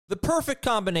The perfect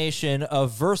combination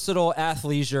of versatile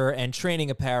athleisure and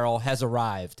training apparel has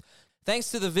arrived.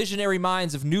 Thanks to the visionary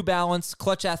minds of New Balance,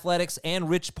 Clutch Athletics, and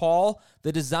Rich Paul,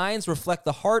 the designs reflect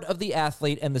the heart of the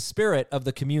athlete and the spirit of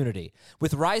the community.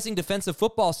 With rising defensive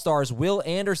football stars Will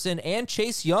Anderson and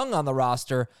Chase Young on the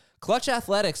roster, Clutch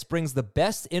Athletics brings the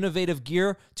best innovative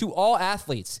gear to all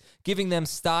athletes, giving them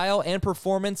style and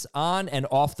performance on and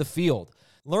off the field.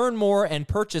 Learn more and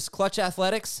purchase Clutch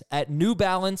Athletics at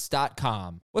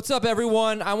newbalance.com. What's up,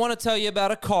 everyone? I want to tell you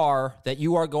about a car that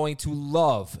you are going to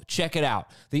love. Check it out.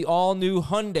 The all-new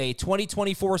Hyundai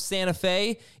 2024 Santa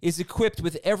Fe is equipped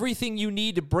with everything you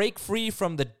need to break free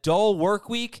from the dull work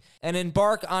week and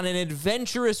embark on an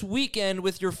adventurous weekend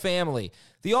with your family.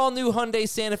 The all-new Hyundai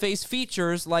Santa Fe's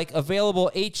features like available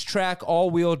H-Track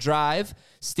all-wheel drive,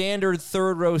 standard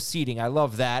third-row seating, I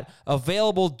love that,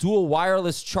 available dual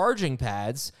wireless charging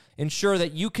pads, ensure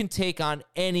that you can take on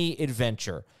any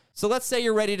adventure. So let's say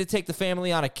you're ready to take the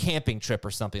family on a camping trip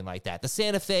or something like that. The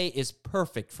Santa Fe is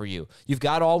perfect for you. You've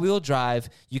got all-wheel drive.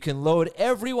 You can load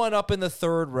everyone up in the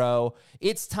third row.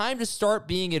 It's time to start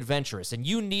being adventurous, and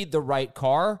you need the right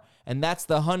car, and that's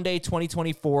the Hyundai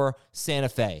 2024 Santa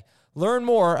Fe. Learn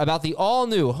more about the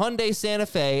all-new Hyundai Santa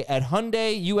Fe at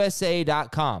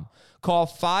HyundaiUSA.com. Call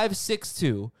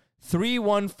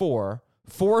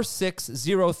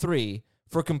 562-314-4603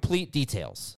 for complete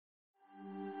details.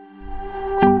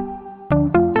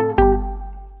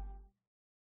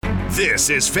 This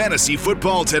is Fantasy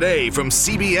Football Today from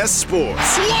CBS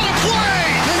Sports. What a play!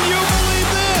 Can you believe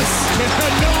this?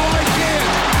 No, I can't.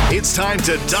 It's time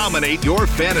to dominate your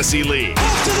fantasy league.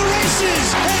 Off to the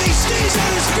races, and he stays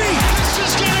on his feet. This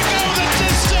is going to go the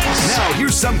distance. Now,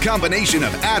 here's some combination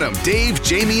of Adam, Dave,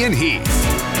 Jamie, and Heath.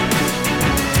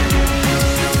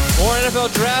 More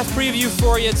NFL draft preview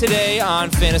for you today on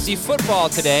Fantasy Football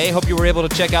Today. Hope you were able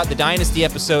to check out the Dynasty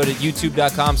episode at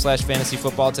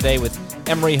youtube.com/fantasyfootballtoday with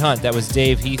Emery Hunt. That was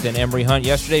Dave Heath and Emery Hunt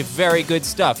yesterday. Very good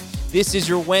stuff. This is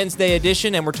your Wednesday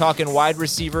edition, and we're talking wide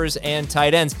receivers and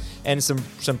tight ends, and some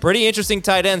pretty interesting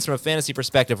tight ends from a fantasy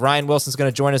perspective. Ryan Wilson's going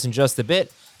to join us in just a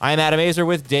bit. I'm Adam Azer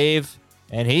with Dave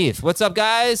and Heath. What's up,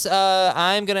 guys?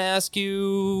 I'm going to ask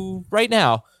you right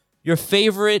now, your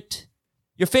favorite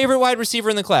wide receiver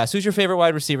in the class. Who's your favorite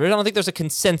wide receiver? I don't think there's a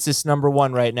consensus number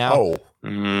one right now. I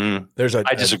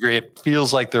disagragree. It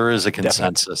feels like there is a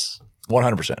consensus.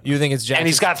 100%. You think it's Jackson? And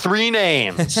he's got 3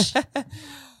 names.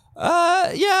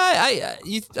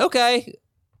 Okay.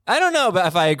 I don't know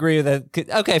if I agree with that.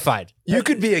 Okay, fine. You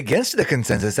could be against the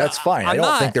consensus. That's fine. I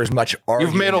don't think there's much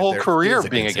argument. You've made a whole there career is a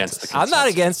being consensus. against the consensus. I'm not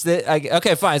against it.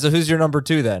 Okay, fine. So who's your number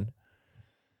 2 then?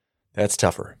 That's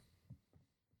tougher.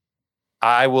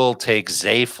 I will take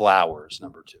Zay Flowers,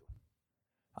 number 2.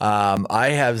 I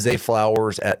have Zay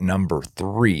Flowers at number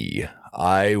 3.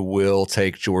 I will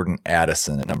take Jordan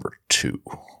Addison at number 2.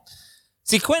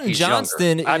 See, Quentin He's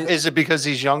Johnston is it because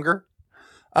he's younger?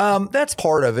 That's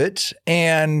part of it.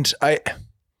 And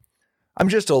I'm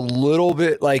just a little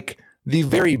bit like the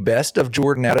very best of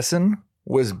Jordan Addison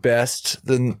was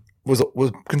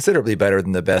considerably better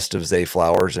than the best of Zay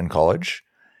Flowers in college.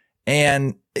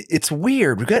 And it's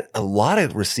weird. We've got a lot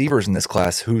of receivers in this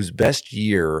class whose best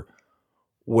year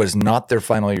was not their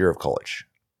final year of college.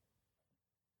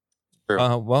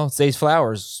 well, Zay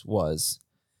Flowers was.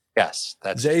 Yes,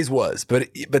 that's Zay's was, but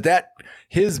that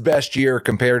his best year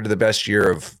compared to the best year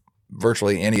of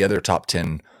virtually any other top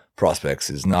 10 prospects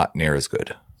is not near as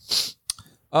good.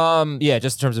 Yeah,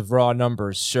 just in terms of raw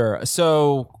numbers, sure.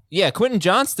 So yeah, Quentin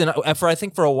Johnston, I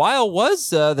think for a while was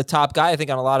the top guy. I think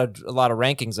on a lot of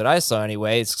rankings that I saw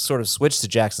anyway. It's sort of switched to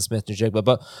Jackson Smith-Njigba,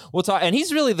 but we'll talk. And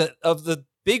he's really of the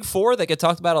big 4 that get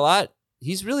talked about a lot.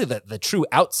 He's really the true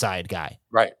outside guy,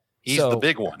 right. He's the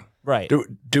big one. Right.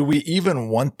 Do we even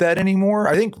want that anymore?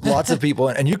 I think lots of people,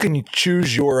 and you can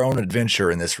choose your own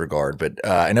adventure in this regard, but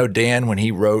I know Dan, when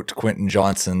he wrote Quentin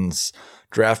Johnston's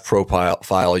draft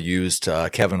profile, used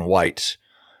Kevin White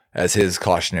as his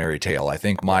cautionary tale. I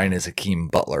think mine is Hakeem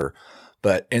Butler.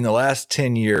 But in the last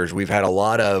 10 years, we've had a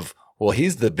lot of, well,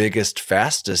 he's the biggest,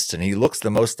 fastest, and he looks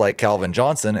the most like Calvin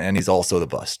Johnson, and he's also the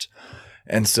bust.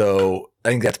 And so I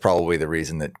think that's probably the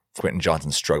reason that Quentin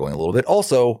Johnston's struggling a little bit.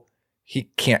 Also, he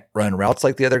can't run routes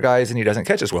like the other guys, and he doesn't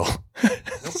catch as well.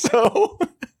 So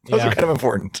those are kind of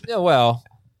important. Yeah, well,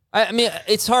 I mean,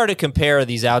 it's hard to compare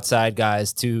these outside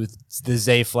guys to the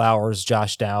Zay Flowers,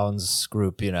 Josh Downs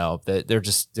group. You know, they're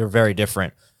very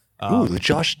different. The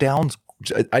Josh Downs.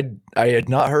 I had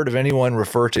not heard of anyone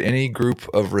refer to any group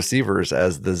of receivers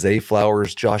as the Zay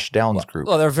Flowers, Josh Downs group.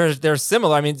 Well, they're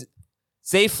similar. I mean,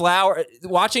 Zay Flowers,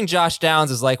 watching Josh Downs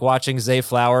is like watching Zay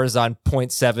Flowers on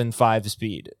 0.75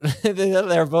 speed.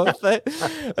 They're both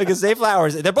like Zay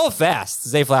Flowers. They're both fast.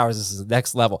 Zay Flowers is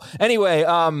next level. Anyway,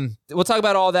 we'll talk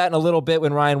about all that in a little bit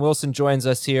when Ryan Wilson joins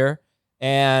us here.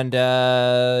 And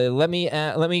let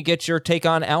me get your take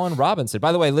on Allen Robinson.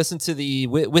 By the way, listen to the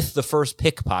With the First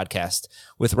Pick podcast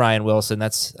with Ryan Wilson.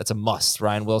 That's a must.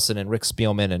 Ryan Wilson and Rick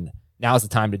Spielman, and now's the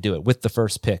time to do it. With the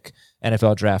First Pick,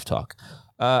 NFL Draft Talk.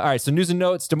 All right, so news and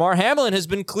notes. Damar Hamlin has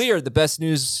been cleared. The best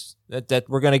news that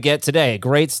we're going to get today.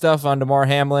 Great stuff on Damar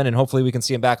Hamlin, and hopefully we can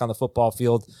see him back on the football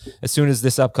field as soon as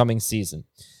this upcoming season.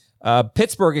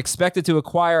 Pittsburgh expected to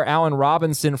acquire Allen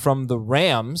Robinson from the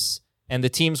Rams, and the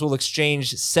teams will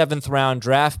exchange 7th-round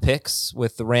draft picks,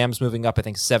 with the Rams moving up, I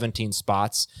think, 17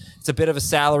 spots. It's a bit of a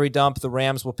salary dump. The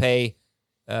Rams will pay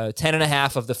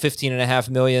 $10.5 of the $15.5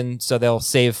 million, so they'll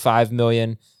save $5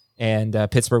 million, and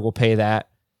Pittsburgh will pay that.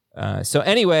 So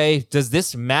anyway, does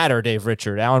this matter, Dave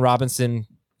Richard? Allen Robinson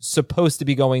supposed to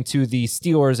be going to the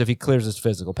Steelers if he clears his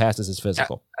physical, passes his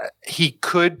physical. He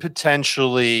could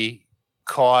potentially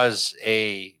cause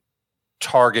a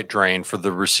target drain for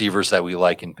the receivers that we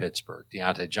like in Pittsburgh.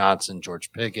 Deontay Johnson,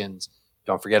 George Pickens.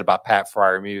 Don't forget about Pat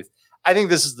Freiermuth. I think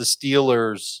this is the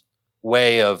Steelers'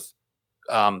 way of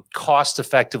cost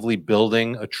effectively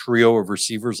building a trio of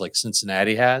receivers like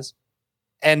Cincinnati has.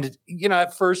 And,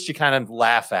 at first you kind of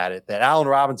laugh at it that Allen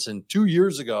Robinson 2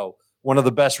 years ago, one of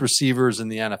the best receivers in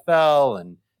the NFL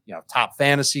and, top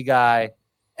fantasy guy.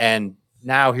 And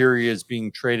now here he is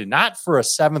being traded, not for a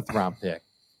 7th round pick,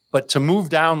 but to move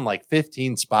down like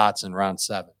 15 spots in round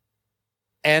 7.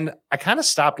 And I kind of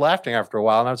stopped laughing after a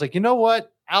while. And I was like, you know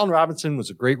what? Allen Robinson was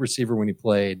a great receiver when he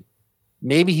played.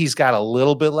 Maybe he's got a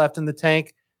little bit left in the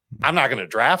tank. I'm not going to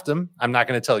draft him. I'm not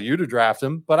going to tell you to draft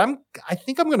him, but I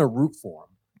think I'm going to root for him.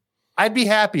 I'd be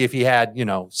happy if he had,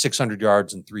 600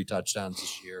 yards and 3 touchdowns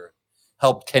this year,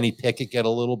 help Kenny Pickett get a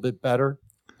little bit better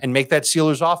and make that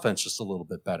Steelers offense just a little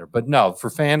bit better. But no, for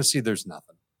fantasy, there's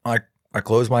nothing. I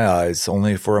close my eyes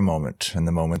only for a moment, and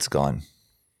the moment's gone.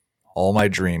 All my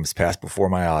dreams pass before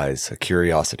my eyes, a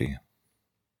curiosity.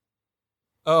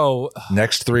 Oh.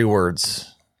 Next 3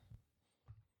 words.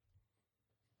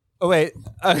 Oh, wait.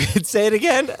 Say it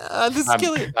again. This is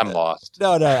killing. I'm lost.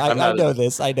 No, I know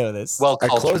this. I know this. Well, I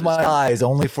close my eyes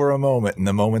only for a moment, and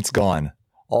the moment's gone.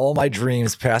 All my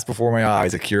dreams pass before my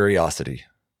eyes, a curiosity.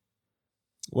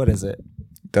 What is it?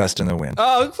 Dust in the wind.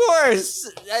 Oh, of course.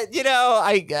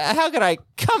 How could I?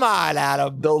 Come on,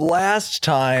 Adam. The last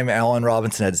time Allen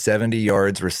Robinson had 70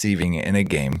 yards receiving in a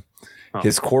game,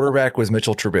 his quarterback was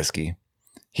Mitchell Trubisky.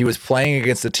 He was playing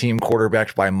against a team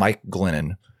quarterbacked by Mike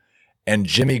Glennon, and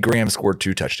Jimmy Graham scored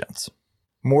 2 touchdowns.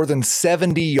 More than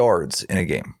 70 yards in a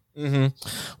game.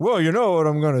 Mm-hmm. Well, you know what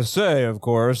I'm going to say, of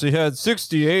course. He had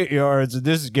 68 yards in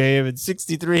this game and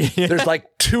 63. There's like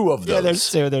 2 of those. Yeah,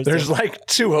 there's 2. There's like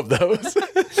 2 of those.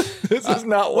 This is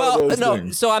not one of those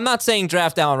things. So I'm not saying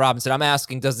draft Allen Robinson. I'm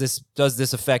asking, does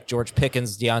this affect George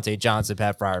Pickens, Deontay Johnson,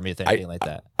 Pat Freiermuth, anything like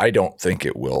that? I don't think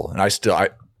it will. And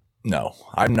no,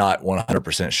 I'm not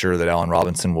 100% sure that Allen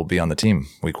Robinson will be on the team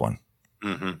week 1.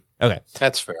 Mm-hmm. Okay.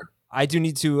 That's fair. I do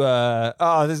need to,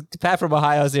 this Pat from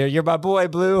Ohio's here. You're my boy,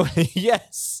 Blue.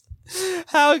 Yes.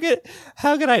 How could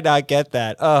I not get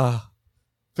that?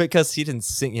 Because he didn't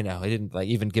sing, he didn't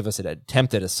even give us an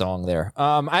attempt at a song there.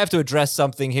 I have to address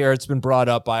something here. It's been brought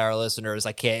up by our listeners.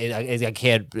 I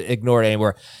can't ignore it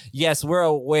anymore. Yes, we're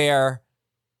aware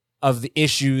of the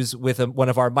issues with one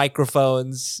of our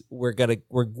microphones. We're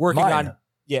working on.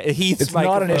 Yeah, Heath's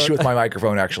microphone. Not an issue with my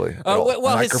microphone, actually. Well,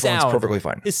 my his sound. Perfectly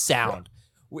fine. His sound.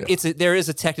 Yeah. There is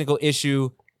a technical issue.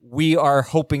 We are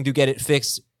hoping to get it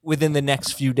fixed within the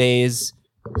next few days.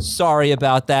 Sorry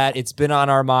about that. It's been on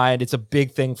our mind. It's a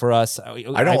big thing for us. I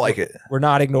don't like it. We're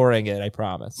not ignoring it, I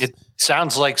promise. It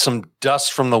sounds like some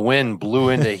dust from the wind blew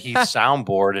into Heath's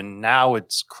soundboard, and now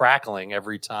it's crackling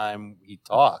every time he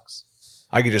talks.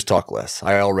 I could just talk less.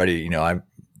 I already, I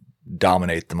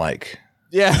dominate the mic.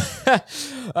 Yeah.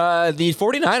 The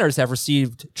 49ers have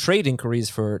received trade inquiries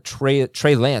for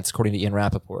Trey Lance, according to Ian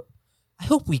Rappaport. I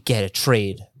hope we get a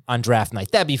trade on draft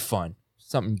night. That'd be fun.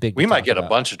 Something big. We might get a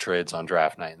bunch of trades on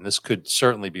draft night, and this could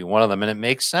certainly be one of them, and it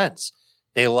makes sense.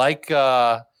 They like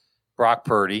Brock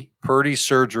Purdy. Purdy's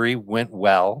surgery went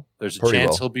well. There's a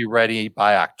chance he'll be ready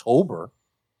by October.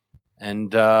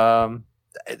 And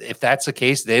if that's the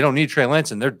case, they don't need Trey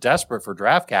Lance, and they're desperate for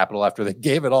draft capital after they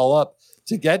gave it all up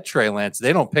to get Trey Lance.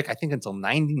 They don't pick, I think, until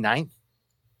 99th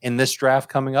in this draft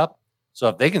coming up. So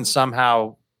if they can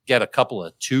somehow get a couple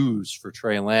of 2s for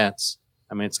Trey Lance,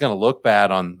 I mean, it's going to look bad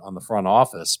on the front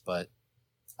office, but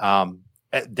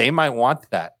they might want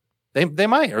that. They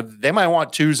might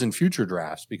want twos in future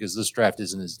drafts because this draft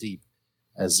isn't as deep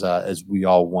as we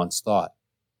all once thought.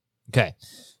 Okay.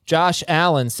 Josh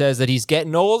Allen says that he's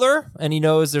getting older and he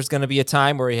knows there's going to be a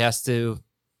time where he has to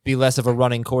be less of a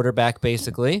running quarterback,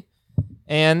 basically.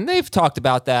 And they've talked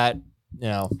about that. You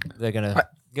know, they're going to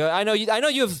go. I know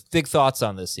you have big thoughts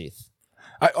on this, Heath.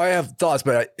 I have thoughts,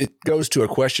 but it goes to a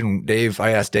question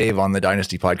I asked Dave on the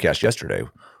Dynasty podcast yesterday.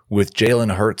 With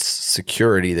Jalen Hurts'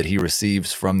 security that he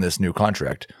receives from this new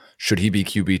contract, should he be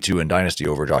QB2 in Dynasty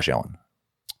over Josh Allen?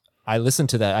 I listened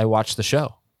to that. I watched the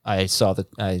show. I saw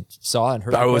and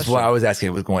heard. I was asking.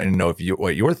 I was going to know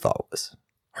what your thought was: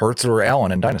 Hurts or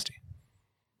Allen in Dynasty?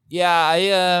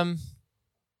 Yeah,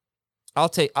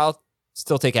 I'll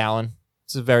still take Allen.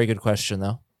 It's a very good question,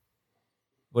 though.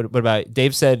 What about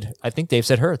Dave said? I think Dave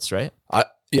said Hurts, right? When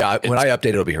I update,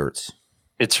 it'll be Hurts.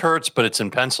 It's Hurts, but it's in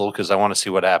pencil because I want to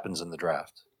see what happens in the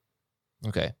draft.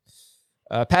 Okay.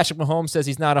 Patrick Mahomes says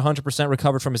he's not 100%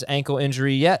 recovered from his ankle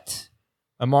injury yet.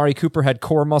 Amari Cooper had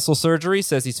core muscle surgery,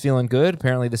 says he's feeling good.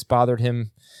 Apparently this bothered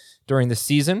him during the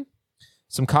season.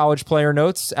 Some college player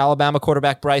notes. Alabama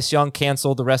quarterback Bryce Young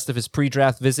canceled the rest of his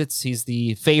pre-draft visits. He's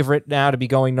the favorite now to be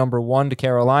going number 1 to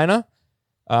Carolina.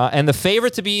 And the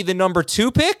favorite to be the number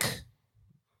 2 pick.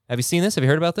 Have you seen this? Have you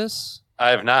heard about this? I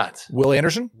have not. Will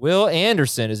Anderson? Will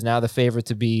Anderson is now the favorite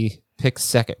to be picked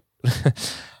second.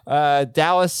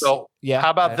 Dallas. So yeah.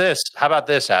 How about this? How about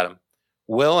this, Adam?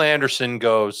 Will Anderson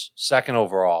goes second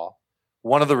overall.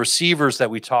 One of the receivers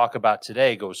that we talk about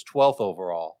today goes 12th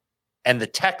overall. And the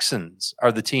Texans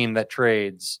are the team that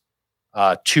trades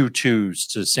 2 twos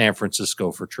to San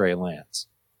Francisco for Trey Lance.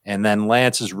 And then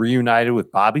Lance is reunited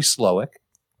with Bobby Slowick,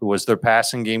 who was their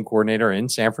passing game coordinator in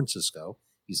San Francisco.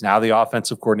 He's now the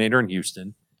offensive coordinator in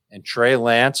Houston. And Trey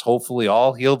Lance, hopefully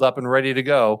all healed up and ready to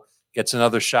go, gets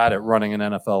another shot at running an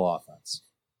NFL offense.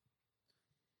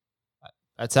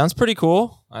 That sounds pretty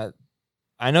cool.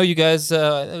 I know you guys,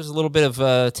 there's a little bit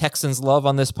of Texans love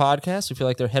on this podcast. We feel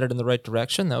like they're headed in the right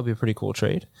direction. That would be a pretty cool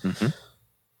trade.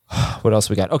 Mm-hmm. What else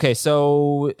we got? Okay,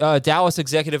 so Dallas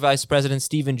Executive Vice President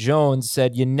Stephen Jones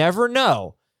said, you never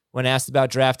know when asked about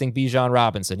drafting Bijan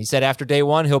Robinson. He said after day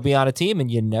 1, he'll be on a team,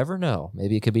 and you never know.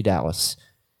 Maybe it could be Dallas.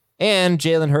 And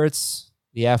Jalen Hurts,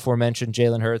 the aforementioned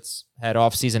Jalen Hurts, had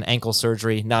off-season ankle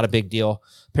surgery. Not a big deal.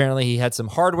 Apparently, he had some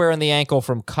hardware in the ankle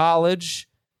from college,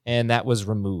 and that was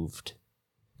removed.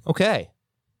 Okay.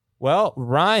 Well,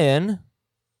 Ryan,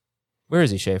 where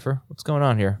is he, Schaefer? What's going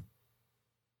on here?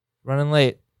 Running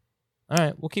late. All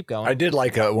right, we'll keep going. I did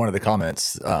like one of the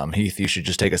comments. Heath, you should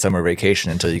just take a summer vacation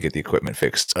until you get the equipment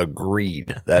fixed.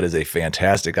 Agreed. That is a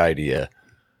fantastic idea.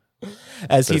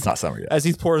 It's not summer yet. As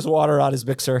he pours water on his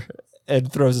mixer and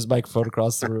throws his microphone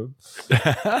across the room.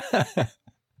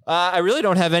 I really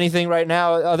don't have anything right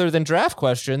now other than draft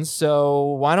questions, so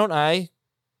why don't I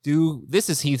do... This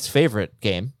is Heath's favorite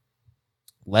game.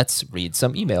 Let's read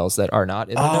some emails that are not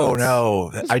in the notes. Oh,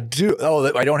 no. I do.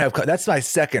 Oh, I don't have... That's my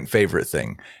second favorite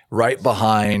thing. Right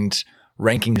behind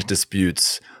rankings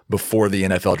disputes before the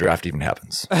NFL draft even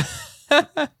happens.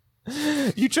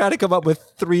 You try to come up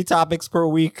with 3 topics per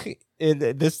week in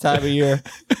this time of year.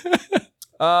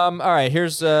 All right,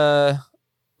 here's...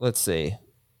 let's see.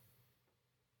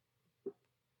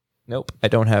 Nope, I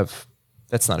don't have...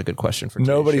 That's not a good question for today's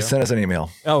Nobody show. Sent us an email.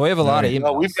 Oh, we have a lot of emails.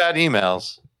 No, we've got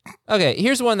emails. Okay,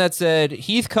 here's one that said,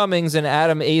 Heath Cummings and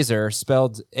Adam Azer,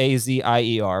 spelled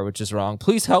A-Z-I-E-R, which is wrong.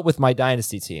 Please help with my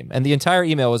dynasty team. And the entire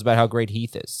email was about how great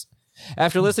Heath is.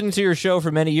 After listening to your show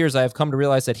for many years, I have come to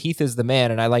realize that Heath is the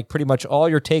man, and I like pretty much all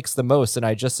your takes the most, and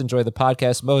I just enjoy the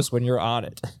podcast most when you're on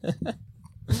it.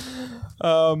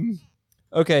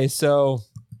 Okay, so...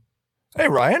 Hey,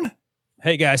 Ryan.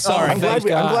 Hey guys, sorry. I'm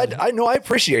glad. I know. I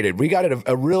appreciate it. We got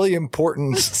a really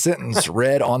important sentence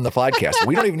read on the podcast.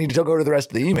 We don't even need to go to the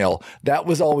rest of the email. That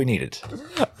was all we needed.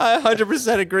 I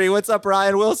 100% agree. What's up,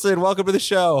 Ryan Wilson? Welcome to the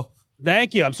show.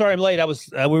 Thank you. I'm sorry I'm late. I was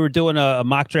we were doing a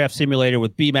mock draft simulator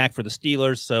with BMAC for the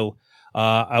Steelers, so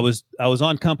I was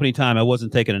on company time. I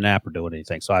wasn't taking a nap or doing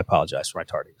anything, so I apologize for my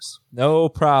tardiness. No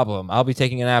problem. I'll be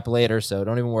taking a nap later, so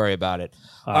don't even worry about it.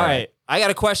 All right. I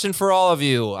got a question for all of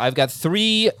you. I've got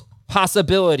 3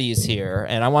 possibilities here,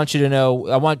 and I want to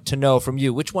know from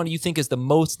you, which one do you think is the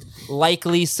most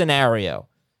likely scenario?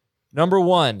 Number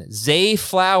 1, Zay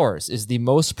Flowers is the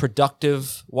most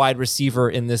productive wide receiver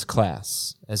in this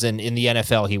class, as in the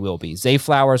NFL he will be. Zay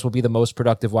Flowers will be the most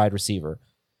productive wide receiver.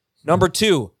 Number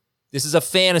 2, this is a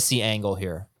fantasy angle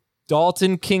here.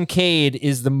 Dalton Kincaid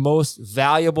is the most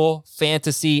valuable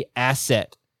fantasy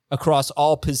asset across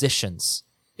all positions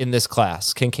in this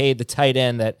class. Kincaid, the tight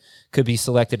end that could be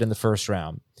selected in the first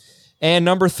round. And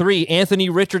number 3, Anthony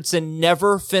Richardson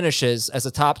never finishes as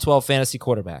a top 12 fantasy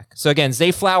quarterback. So again,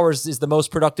 Zay Flowers is the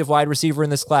most productive wide receiver in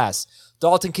this class.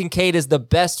 Dalton Kincaid is the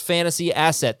best fantasy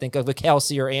asset. Think of a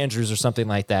Kelsey or Andrews or something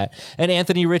like that. And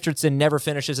Anthony Richardson never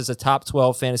finishes as a top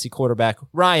 12 fantasy quarterback.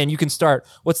 Ryan, you can start.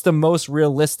 What's the most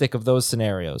realistic of those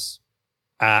scenarios?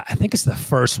 I think it's the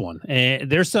first one.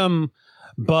 There's some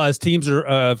buzz. Teams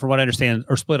are, from what I understand,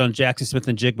 are split on Jackson Smith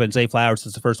and Jigba and Zay Flowers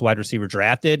as the first wide receiver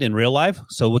drafted in real life.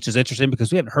 So, which is interesting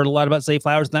because we haven't heard a lot about Zay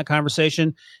Flowers in that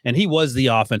conversation. And he was the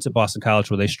offense at Boston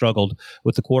College where they struggled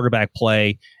with the quarterback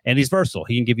play. And he's versatile.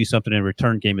 He can give you something in a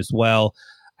return game as well.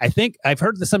 I think I've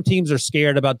heard that some teams are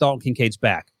scared about Dalton Kincaid's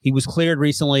back. He was cleared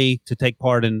recently to take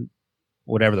part in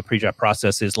whatever the pre-draft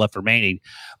process is left remaining,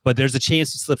 but there's a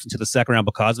chance he slips into the second round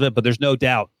because of it. But there's no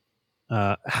doubt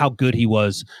how good he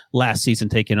was last season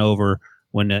taking over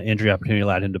when the injury opportunity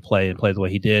allowed him to play and play the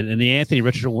way he did. And the Anthony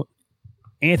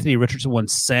Richardson one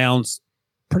sounds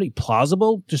pretty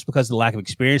plausible just because of the lack of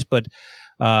experience, but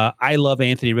I love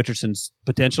Anthony Richardson's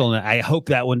potential, and I hope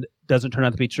that one doesn't turn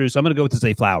out to be true. So I'm going to go with the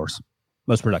Zay Flowers,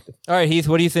 most productive. All right, Heath,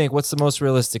 what do you think? What's the most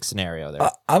realistic scenario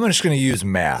there? I'm just going to use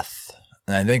math.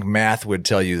 And I think math would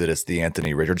tell you that it's the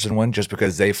Anthony Richardson one, just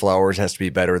because Zay Flowers has to be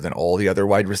better than all the other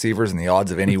wide receivers, and the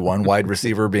odds of any one wide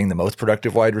receiver being the most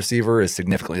productive wide receiver is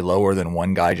significantly lower than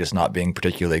one guy just not being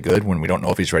particularly good when we don't know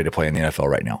if he's ready to play in the NFL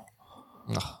right now.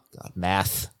 Oh, God,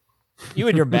 math. You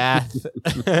and your math.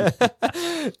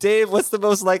 Dave, what's the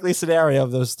most likely scenario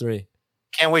of those 3?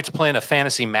 Can't wait to play in a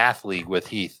fantasy math league with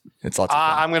Heath. It's lots of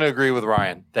fun. I'm going to agree with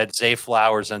Ryan that Zay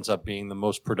Flowers ends up being the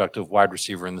most productive wide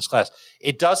receiver in this class.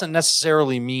 It doesn't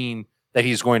necessarily mean that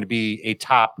he's going to be a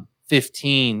top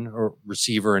 15 or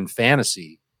receiver in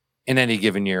fantasy in any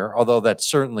given year, although that's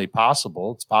certainly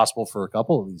possible. It's possible for a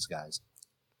couple of these guys.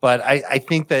 But I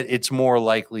think that it's more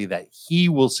likely that he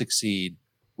will succeed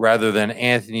rather than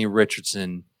Anthony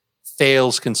Richardson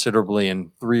fails considerably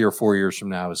and 3 or 4 years from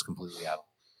now is completely out.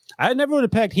 I never would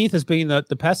have pegged Heath as being the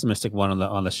pessimistic one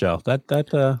on the show.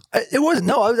 It wasn't.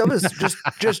 No, I was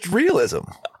just realism.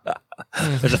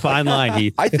 There's a fine line,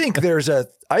 Heath. I think there's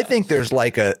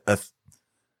like a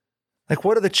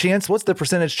what are the chance? What's the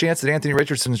percentage chance that Anthony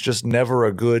Richardson is just never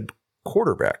a good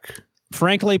quarterback?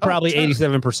 Frankly, probably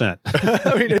 87%.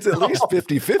 I mean, it's at least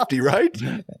 50-50,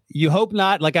 right? You hope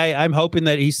not. Like I'm hoping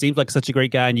that he seems like such a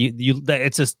great guy, and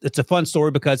it's a fun story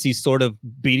because he's sort of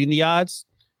beating the odds.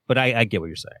 But I get what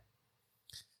you're saying.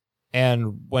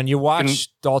 And when you watch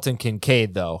Dalton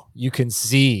Kincaid, though, you can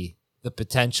see the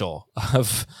potential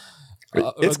of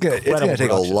it's going to take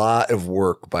a lot of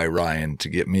work by Ryan to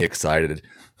get me excited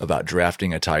about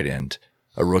drafting a tight end,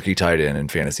 a rookie tight end in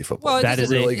fantasy football. Well, that is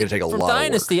really going to take a lot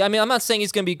Dynasty, of work. I mean, I'm not saying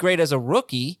he's going to be great as a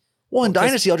rookie. Well, in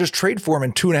Dynasty, I'll just trade for him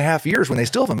in 2.5 years when they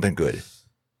still haven't been good.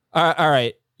 All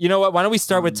right. You know what? Why don't we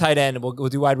start with tight end and we'll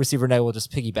do wide receiver next. We'll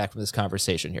just piggyback from this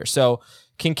conversation here. So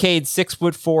Kincaid,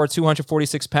 6'4",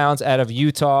 246 pounds out of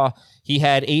Utah. He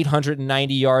had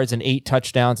 890 yards and 8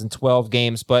 touchdowns in 12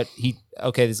 games, but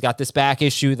he's got this back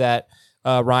issue that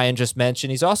Ryan just mentioned.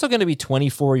 He's also going to be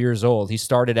 24 years old. He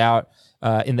started out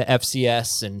in the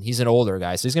FCS, and he's an older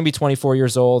guy, so he's going to be 24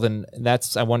 years old, and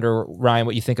that's, I wonder, Ryan,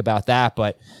 what you think about that.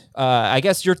 But I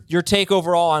guess your take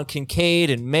overall on Kincaid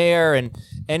and Mayer and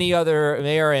any other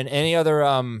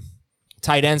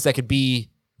tight ends that could be,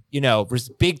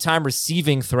 big time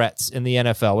receiving threats in the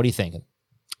NFL. What are you thinking?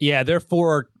 Yeah, they're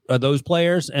 4 of those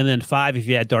players, and then 5 if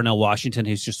you had Darnell Washington,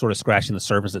 who's just sort of scratching the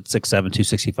surface at 6'7",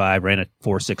 265, ran at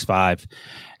 4.65,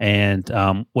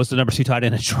 and was the number 2 tight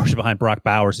end in Georgia behind Brock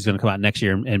Bowers. He's going to come out next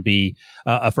year and be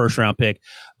a first-round pick.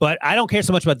 But I don't care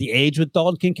so much about the age with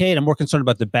Dalton Kincaid. I'm more concerned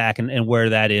about the back and where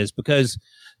that is, because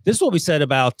this is what we said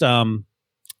about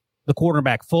the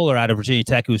quarterback Fuller out of Virginia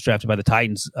Tech, who was drafted by the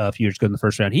Titans a few years ago in the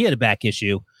first round. He had a back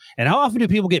issue. And how often do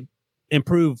people get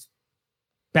improved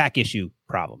back issue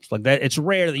problems like that? It's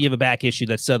rare that you have a back issue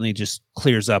that suddenly just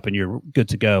clears up and you're good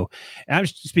to go. And I'm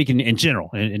just speaking in general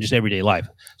in just everyday life.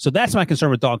 So that's my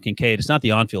concern with Dalton Kincaid. It's not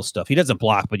the on-field stuff. He doesn't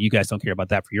block, but you guys don't care about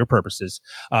that for your purposes.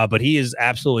 But he is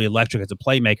absolutely electric as a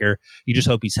playmaker. You just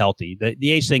hope he's healthy.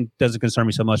 The age thing doesn't concern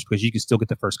me so much because you can still get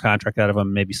the first contract out of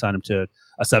him, maybe sign him to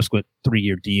a subsequent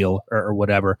 3-year deal or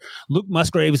whatever. Luke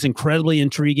Musgrave is incredibly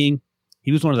intriguing.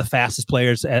 He was one of the fastest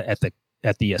players at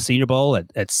the Senior Bowl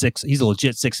at 6. He's a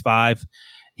legit 6'5".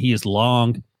 He is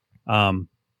long. The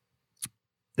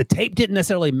tape didn't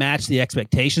necessarily match the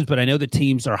expectations, but I know the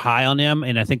teams are high on him,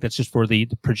 and I think that's just for the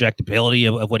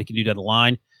projectability of what he can do down the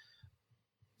line.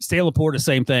 Stay Laporte, the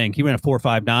same thing. He ran a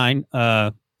 4.59.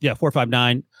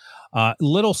 4.59.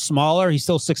 Little smaller. He's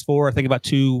still 6'4", I think about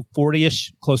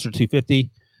 240-ish, closer to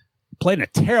 250. Played in a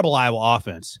terrible Iowa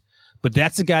offense. But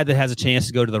that's a guy that has a chance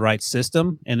to go to the right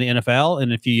system in the NFL.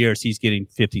 In a few years, he's getting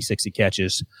 50, 60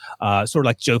 catches, sort of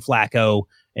like Joe Flacco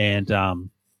and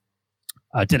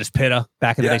Dennis Pitta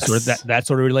back in the day. Sort of that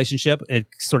sort of relationship. It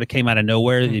sort of came out of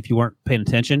nowhere if you weren't paying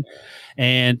attention.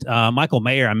 And Michael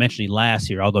Mayer, I mentioned he last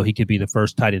year, although he could be the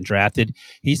first tight end drafted.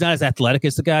 He's not as athletic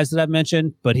as the guys that I've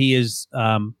mentioned, but he is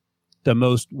the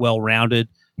most well-rounded.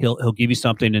 He'll give you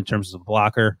something in terms of a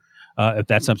blocker. If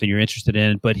that's something you're interested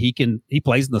in, but he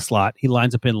plays in the slot. He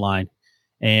lines up in line,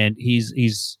 and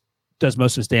he's does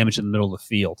most of his damage in the middle of the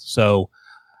field. So,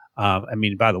 I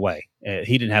mean, by the way,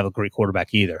 he didn't have a great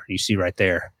quarterback either. You see right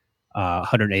there,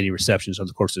 180 receptions over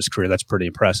the course of his career. That's pretty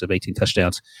impressive. 18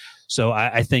 touchdowns. So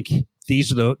I think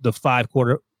these are the 5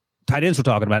 tight ends we're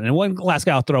talking about. And one last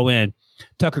guy I'll throw in,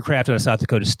 Tucker Kraft out of South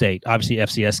Dakota State, obviously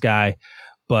FCS guy.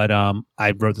 But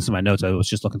I wrote this in my notes. I was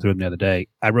just looking through them the other day.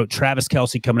 I wrote Travis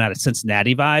Kelce coming out of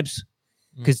Cincinnati vibes,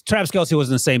 because Travis Kelce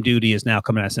wasn't the same dude he is now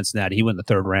coming out of Cincinnati. He went in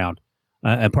the 3rd round,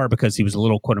 in part because he was a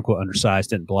little quote-unquote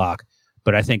undersized, didn't block.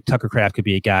 But I think Tucker Kraft could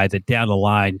be a guy that down the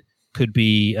line could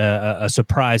be a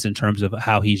surprise in terms of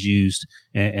how he's used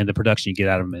and the production you get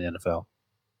out of him in the NFL.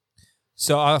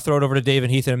 So I'll throw it over to Dave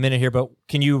and Heath in a minute here, but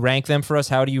can you rank them for us?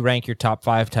 How do you rank your top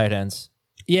 5 tight ends?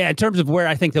 Yeah, in terms of where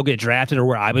I think they'll get drafted or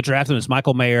where I would draft them, it's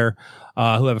Michael Mayer,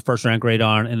 who have a first-round grade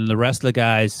on, and the rest of the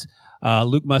guys,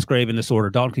 Luke Musgrave in this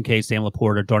order, Dalton Kincaid, Sam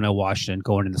Laporta, Darnell Washington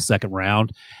going in the 2nd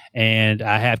round. And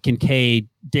I have Kincaid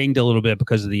dinged a little bit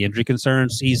because of the injury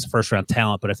concerns. He's a first-round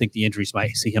talent, but I think the injuries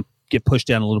might see him get pushed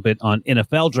down a little bit on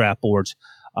NFL draft boards,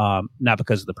 not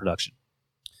because of the production.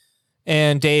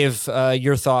 And Dave,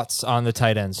 your thoughts on the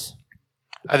tight ends?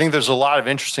 I think there's a lot of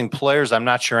interesting players. I'm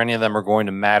not sure any of them are going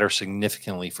to matter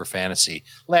significantly for fantasy.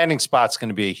 Landing spot's going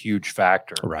to be a huge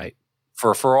factor, right?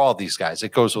 For all these guys,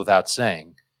 it goes without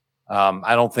saying.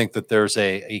 I don't think that there's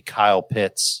a Kyle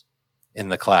Pitts in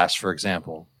the class, for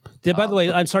example. By the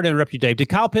way, I'm sorry to interrupt you, Dave. Did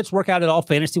Kyle Pitts work out at all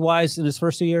fantasy-wise in his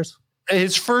first 2 years?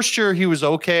 His first year, he was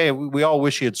okay. We all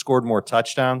wish he had scored more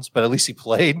touchdowns, but at least he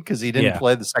played, because he didn't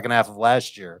play the second half of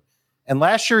last year. And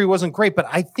last year he wasn't great, but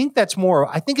I think that's more.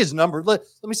 I think his number. Let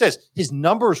me say this: his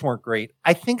numbers weren't great.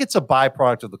 I think it's a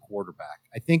byproduct of the quarterback.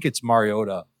 I think it's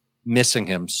Mariota missing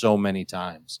him so many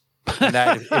times. And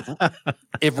that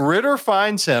if Ritter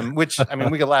finds him, which I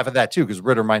mean, we could laugh at that too, because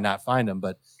Ritter might not find him.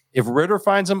 But if Ritter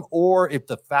finds him, or if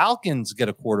the Falcons get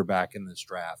a quarterback in this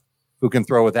draft who can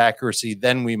throw with accuracy,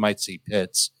 then we might see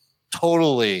Pitts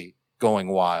totally going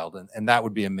wild, and that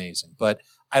would be amazing. But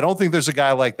I don't think there's a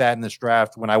guy like that in this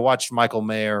draft. When I watched Michael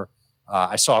Mayer,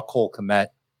 I saw Cole Kmet,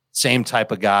 same type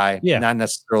of guy, not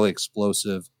necessarily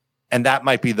explosive. And that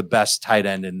might be the best tight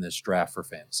end in this draft for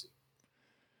fantasy.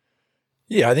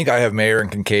 Yeah, I think I have Mayer and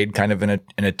Kincaid kind of in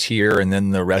a tier, and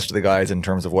then the rest of the guys in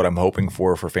terms of what I'm hoping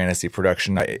for fantasy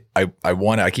production.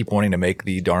 I keep wanting to make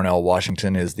the Darnell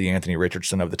Washington is the Anthony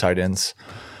Richardson of the tight ends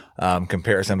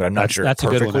comparison, but I'm not sure it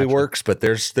perfectly works. But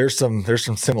there's some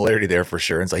similarity there for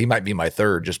sure, and so he might be my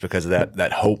 3rd just because of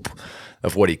that hope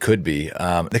of what he could be.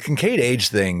 The Kincaid age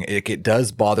thing, it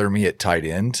does bother me at tight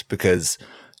end, because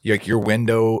like your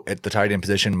window at the tight end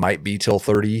position might be till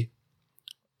 30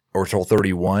 or till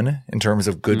 31 in terms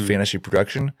of good fantasy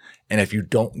production, and if you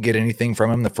don't get anything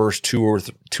from him the first 2 or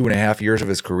 2.5 years of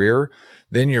his career,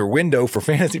 then your window for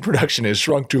fantasy production is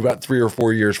shrunk to about 3 or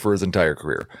 4 years for his entire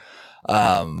career.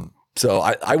 So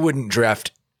I wouldn't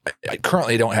draft. I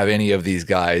currently don't have any of these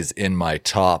guys in my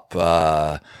top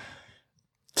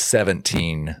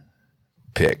 17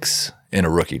 picks in a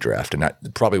rookie draft, and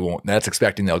that probably won't. That's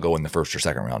expecting they'll go in the 1st or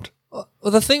 2nd round. Well,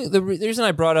 the reason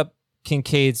I brought up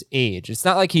Kincaid's age, it's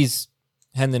not like he's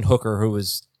Hendon Hooker,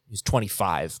 who's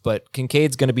 25, but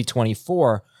Kincaid's going to be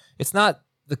 24. It's not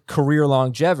the career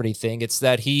longevity thing. It's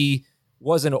that he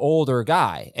was an older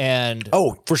guy, and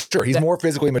for sure, he's more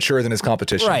physically mature than his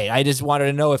competition. Right. I just wanted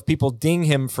to know if people ding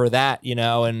him for that,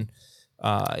 and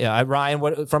Ryan,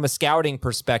 what from a scouting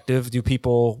perspective, do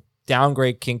people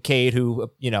downgrade Kincaid,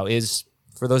 who is,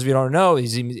 for those of you who don't know,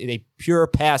 he's a pure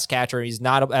pass catcher. He's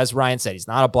not, as Ryan said, he's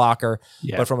not a blocker,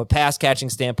 but from a pass catching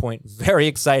standpoint, very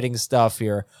exciting stuff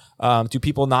here. Do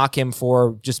people knock him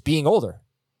for just being older?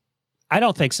 I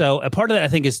don't think so. A part of that, I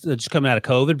think, is just coming out of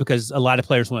COVID, because a lot of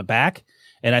players went back.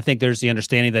 And I think there's the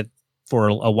understanding that for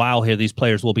a while here, these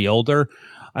players will be older.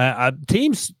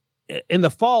 Teams in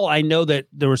the fall, I know that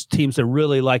there was teams that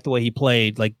really liked the way he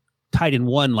played, like tight end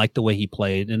 1 liked the way he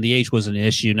played, and the age was an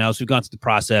issue. Now, as we've gone through the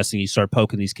process and you start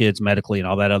poking these kids medically and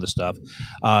all that other stuff,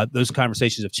 those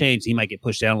conversations have changed. He might get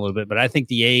pushed down a little bit, but I think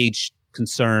the age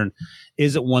concern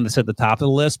isn't one that's at the top of the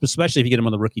list, especially if you get him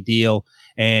on the rookie deal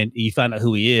and you find out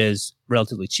who he is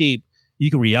relatively cheap. You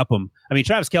can re-up him. I mean,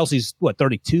 Travis Kelce's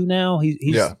 32 now. He's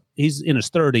he's in his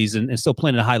 30s and still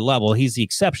playing at a high level. He's the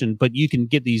exception, but you can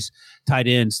get these tight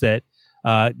ends that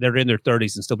they're in their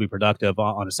 30s and still be productive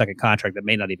on a second contract that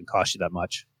may not even cost you that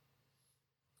much.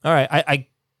 All right.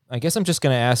 I guess I'm just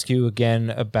going to ask you again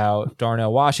about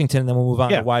Darnell Washington, and then we'll move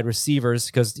on to wide receivers,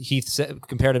 because he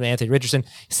compared him to Anthony Richardson.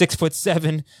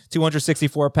 6'7",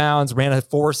 264 pounds, ran a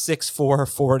 4.64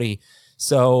 40.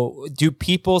 So do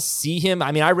people see him?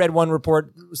 I mean, I read one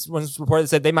report that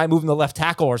said they might move him to left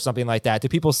tackle or something like that. Do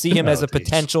people see him as a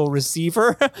potential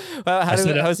receiver?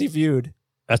 How is he viewed?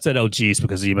 I said, oh, geez,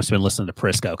 because you must have been listening to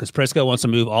Prisco, because Prisco wants to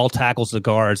move all tackles to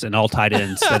guards and all tight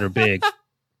ends that are big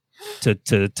to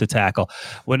tackle.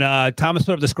 When Thomas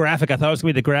put up this graphic, I thought it was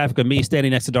going to be the graphic of me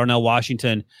standing next to Darnell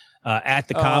Washington at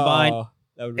the combine.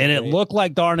 And it looked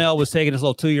like Darnell was taking his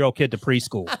little 2-year-old kid to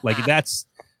preschool. Like, that's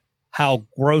how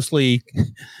grossly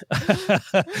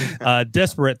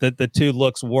disparate that the two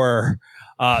looks were.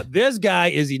 This guy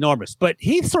is enormous, but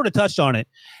he sort of touched on it.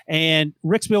 And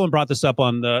Rick Spielman brought this up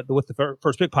on with the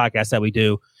First Pick podcast that we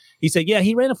do. He said, yeah,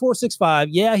 he ran a 4.65.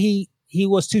 Yeah, he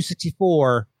was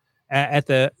 264 at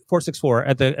the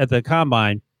 4.64 at the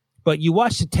combine. But you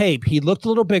watch the tape, he looked a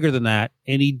little bigger than that,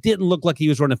 and he didn't look like he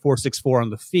was running 4.64 on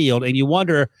the field. And you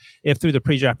wonder if through the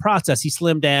pre-draft process, he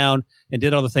slimmed down and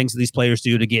did all the things that these players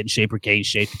do to get in shape or gain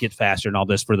shape, to get faster and all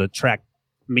this for the track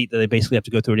meet that they basically have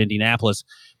to go through in Indianapolis.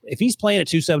 If he's playing at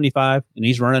 275 and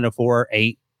he's running a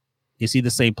 4.8, is he the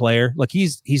same player? Like,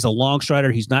 he's a long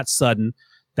strider. He's not sudden.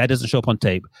 That doesn't show up on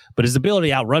tape. But his ability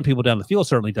to outrun people down the field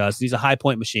certainly does. He's a high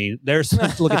point machine. There's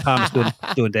look at Thomas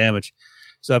doing damage.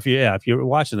 So if you're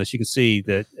watching this, you can see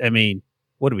that. I mean,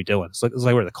 what are we doing? It's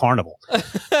like we're at the carnival.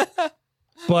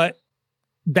 But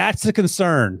that's the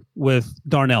concern with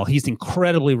Darnell. He's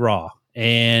incredibly raw,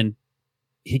 and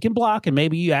he can block. And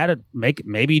maybe you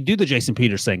maybe you do the Jason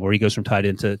Peters thing where he goes from tight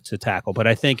end to tackle. But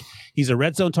I think he's a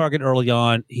red zone target early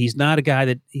on. He's not a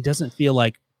guy he doesn't feel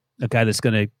like a guy that's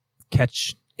going to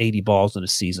catch 80 balls in a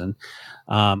season.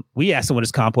 We asked him what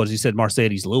his comp was. He said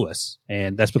Mercedes Lewis,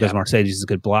 and that's because Mercedes is a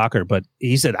good blocker. But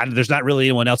he said there's not really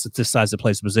anyone else at this size that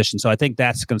plays the position. So I think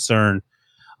that's a concern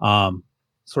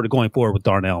sort of going forward with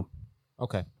Darnell.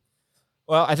 Okay.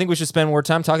 Well, I think we should spend more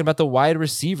time talking about the wide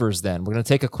receivers then. We're going to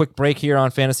take a quick break here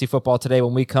on Fantasy Football Today.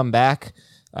 When we come back,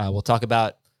 we'll talk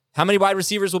about how many wide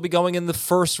receivers will be going in the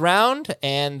first round,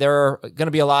 and there are going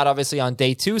to be a lot, obviously, on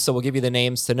day 2, so we'll give you the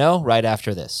names to know right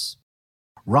after this.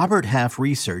 Robert Half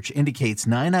research indicates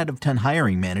 9 out of 10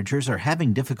 hiring managers are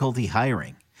having difficulty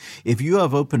hiring. If you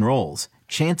have open roles,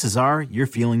 chances are you're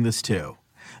feeling this too.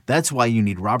 That's why you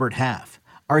need Robert Half.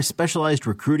 Our specialized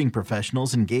recruiting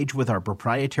professionals engage with our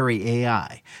proprietary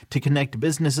AI to connect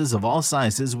businesses of all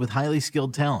sizes with highly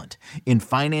skilled talent in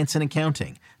finance and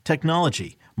accounting,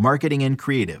 technology, marketing and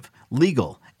creative,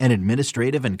 legal, and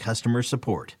administrative and customer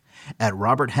support. At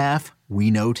Robert Half, we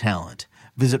know talent.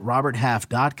 Visit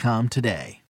roberthalf.com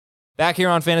today. Back here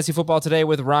on Fantasy Football Today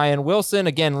with Ryan Wilson.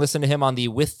 Again, listen to him on the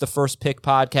With the First Pick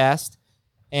podcast.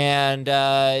 And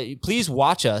please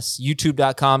watch us,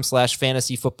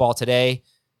 youtube.com/fantasyfootballtoday.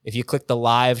 If you click the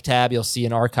live tab, you'll see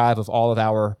an archive of all of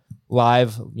our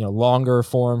live, longer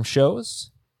form shows,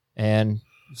 and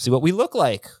see what we look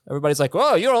like. Everybody's like,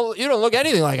 "Oh, you don't look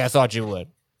anything like I thought you would."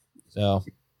 So,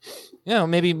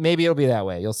 maybe it'll be that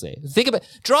way. You'll see.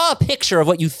 Draw a picture of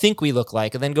what you think we look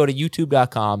like, and then go to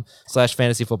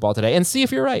youtube.com/fantasyfootballtoday and see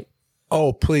if you're right.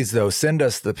 Oh, please, though, send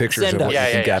us the pictures of what you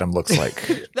think Adam looks like.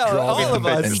 No, all of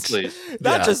us. Please.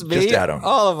 Not just me. Just Adam.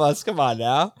 All of us. Come on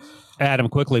now. Adam,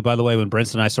 quickly, by the way, when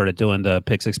Brinson and I started doing the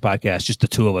Pick Six podcast, just the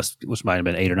two of us, which might have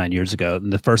been 8 or 9 years ago,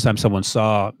 and the first time someone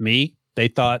saw me, they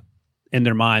thought in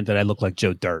their mind that I looked like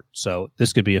Joe Dirt. So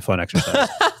this could be a fun exercise.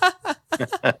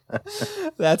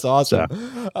 That's awesome.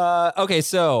 Okay,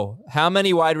 so how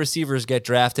many wide receivers get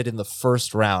drafted in the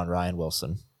first round, Ryan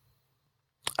Wilson?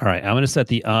 All right, I'm going to set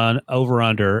the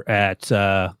over-under at,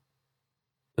 oh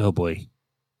boy.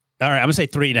 All right, I'm going to say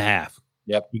 3.5.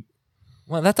 Yep.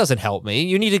 Well, that doesn't help me.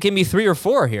 You need to give me 3 or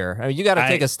 4 here. I mean, you got to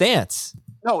take a stance.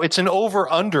 No, it's an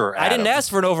over-under, Adam. I didn't ask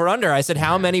for an over-under. I said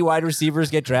how many wide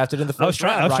receivers get drafted in the first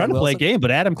round. I was trying to play a game,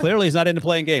 but Adam clearly is not into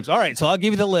playing games. All right, so I'll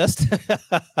give you the list.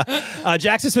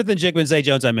 Jackson Smith and Jigman, Zay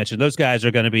Jones, I mentioned. Those guys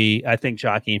are going to be, I think,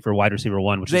 jockeying for wide receiver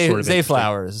 1, which is sort of Zay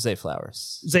Flowers. Zay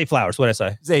Flowers, what did I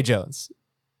say? Zay Jones.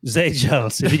 Zay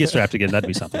Jones. If he gets drafted again, that'd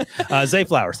be something. Zay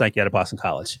Flowers, thank you, out of Boston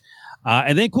College.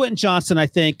 And then Quentin Johnson, I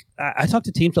think, I talked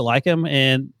to teams that like him,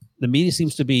 and the media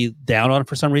seems to be down on him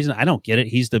for some reason. I don't get it.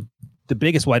 He's the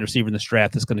biggest wide receiver in this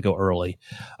draft that's going to go early.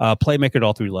 Playmaker at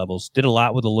all 3 levels. Did a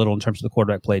lot with a little in terms of the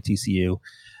quarterback play at TCU.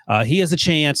 He has a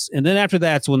chance. And then after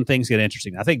that's when things get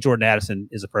interesting. I think Jordan Addison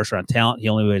is a first-round talent. He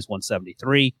only weighs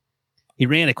 173. He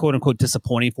ran a quote unquote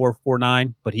disappointing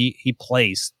 4.49, but he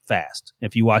plays fast.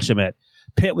 If you watch him at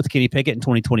Pitt with Kenny Pickett in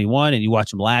 2021, and you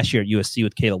watch him last year at USC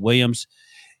with Caleb Williams,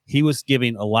 he was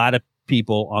giving a lot of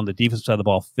people on the defensive side of the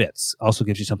ball fits. Also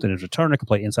gives you something as a returner, can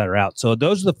play inside or out. So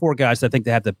those are the four guys that I think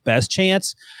they have the best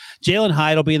chance. Jalen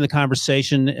Hyde will be in the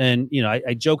conversation, and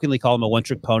I jokingly call him a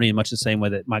one-trick pony in much the same way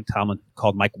that Mike Tomlin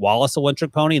called Mike Wallace a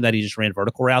one-trick pony, and that he just ran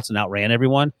vertical routes and outran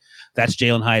everyone. That's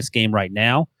Jalen Hyde's game right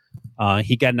now.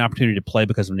 He got an opportunity to play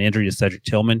because of an injury to Cedric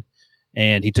Tillman,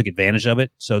 and he took advantage of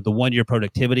it. So the one-year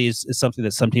productivity is something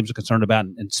that some teams are concerned about,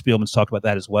 and Spielman's talked about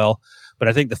that as well. But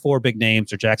I think the four big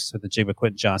names are Jackson Smith-Njigba,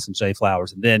 Quentin Johnson, Jay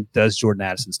Flowers, and then does Jordan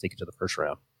Addison sneak into the first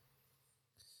round?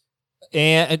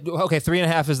 And okay,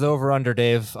 3.5 is the over/under,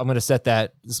 Dave. I'm going to set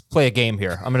that. Let's play a game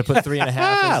here. I'm going to put 3.5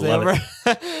 as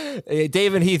the over.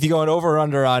 Dave and Heath, you going over or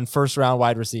under on first-round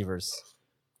wide receivers?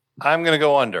 I'm going to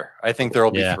go under. I think there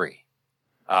will be 3.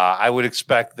 I would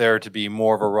expect there to be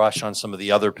more of a rush on some of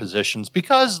the other positions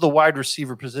because the wide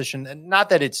receiver position, and not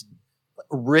that it's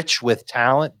rich with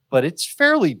talent, but it's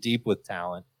fairly deep with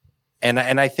talent. And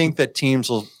I think that teams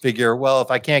will figure, well,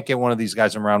 if I can't get one of these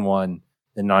guys in round 1,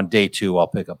 then on day 2, I'll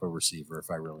pick up a receiver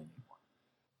if I really need one.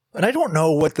 And I don't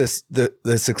know what the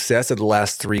success of the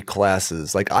last 3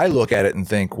 classes, like I look at it and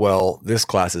think, well, this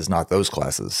class is not those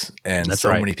classes. And That's so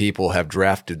right. many people have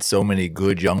drafted so many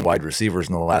good young wide receivers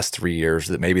in the last 3 years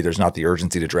that maybe there's not the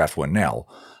urgency to draft one now.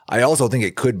 I also think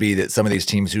it could be that some of these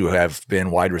teams who have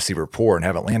been wide receiver poor and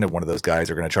haven't landed one of those guys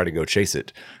are going to try to go chase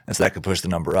it. And so that could push the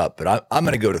number up. But I'm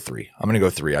going to go to 3. I'm going to go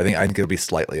 3. I think it'll be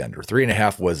slightly under.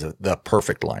 3.5 was the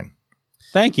perfect line.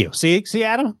 Thank you. See,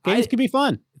 Adam, games can be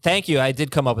fun. Thank you. I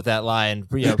did come up with that line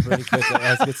pretty quickly.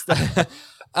 That's good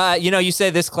stuff. You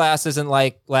say this class isn't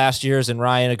like last year's, and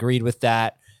Ryan agreed with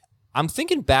that. I'm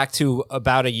thinking back to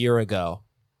about a year ago,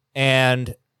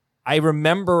 and I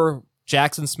remember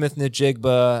Jackson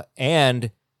Smith-Njigba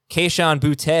and Kayshon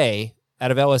Boutte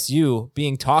out of LSU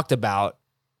being talked about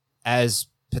as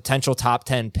potential top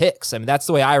 10 picks. I mean, that's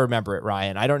the way I remember it,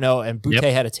 Ryan. I don't know. And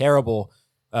Boutte had a terrible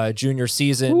junior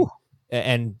season. Ooh.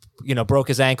 And, broke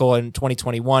his ankle in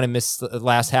 2021 and missed the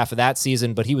last half of that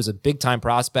season, but he was a big-time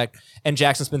prospect. And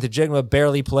Jackson Smith-Njigba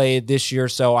barely played this year,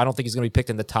 so I don't think he's going to be picked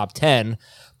in the top 10.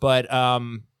 But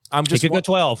I'm just... He could go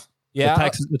 12. Yeah.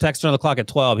 The text on the clock at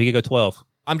 12. He could go 12.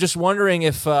 I'm just wondering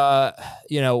if,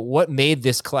 what makes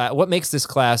this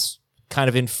class kind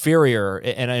of inferior?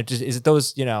 And is it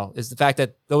those, is the fact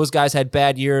that those guys had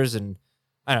bad years? And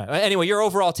I don't know. Anyway, your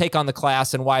overall take on the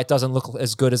class and why it doesn't look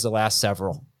as good as the last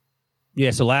several.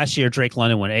 Yeah, so last year, Drake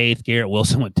London went 8th, Garrett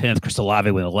Wilson went 10th, Chris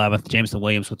Olave went 11th, Jameson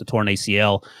Williams with the torn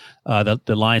ACL.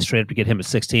 The Lions traded to get him at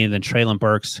 16th, then Treylon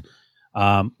Burks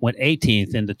went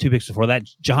 18th, and the 2 picks before that,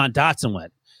 Jahan Dotson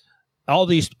went. All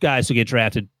these guys who get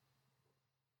drafted,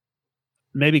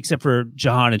 maybe except for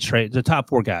Jahan and Trey, the top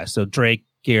 4 guys, so Drake,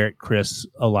 Garrett, Chris,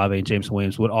 Olave, and Jameson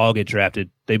Williams would all get drafted.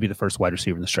 They'd be the first wide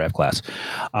receiver in this draft class.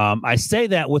 I say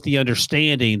that with the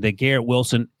understanding that Garrett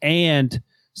Wilson and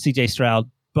C.J.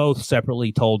 Stroud both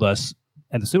separately told us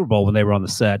at the Super Bowl when they were on the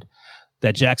set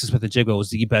that Jackson Smith-Njigba was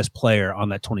the best player on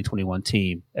that 2021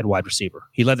 team at wide receiver.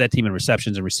 He led that team in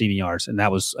receptions and receiving yards, and that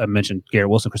was, I mentioned Garrett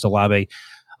Wilson, Chris Olave,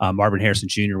 Marvin Harrison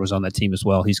Jr. was on that team as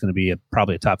well. He's going to be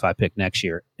probably a top 5 pick next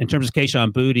year. In terms of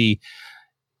Kayshon Boutte,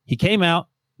 he came out,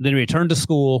 then he returned to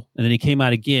school, and then he came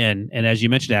out again. And as you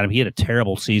mentioned, Adam, he had a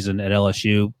terrible season at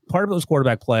LSU. Part of it was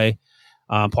quarterback play.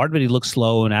 Part of it, he looked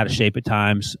slow and out of shape at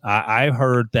times. I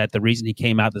heard that the reason he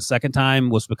came out the second time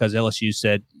was because LSU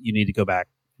said, you need to go back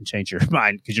and change your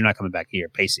mind because you're not coming back here,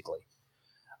 basically.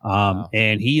 Wow.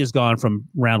 And he has gone from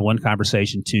round 1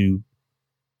 conversation to,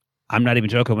 I'm not even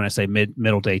joking when I say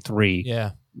middle day 3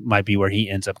 might be where he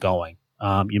ends up going.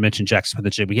 You mentioned Jackson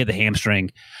Smith-Njigba. He had the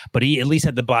hamstring, but he at least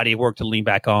had the body of work to lean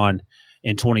back on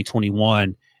in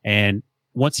 2021. And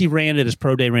once he ran at his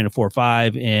pro day, ran a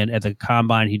 4.5, and at the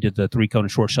combine, he did the 3-cone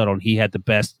and short shuttle, and he had the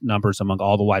best numbers among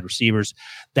all the wide receivers.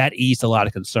 That eased a lot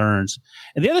of concerns.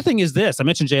 And the other thing is this. I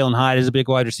mentioned Jalen Hyde is a big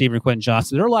wide receiver, and Quentin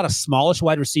Johnson. There are a lot of smallish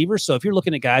wide receivers, so if you're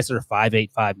looking at guys that are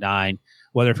 5'8", 5'9",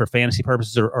 whether for fantasy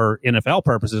purposes or NFL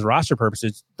purposes, roster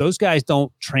purposes, those guys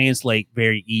don't translate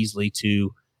very easily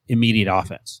to immediate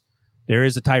offense. There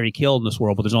is a Tyreek Hill in this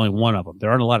world, but there's only one of them. There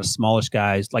aren't a lot of smallish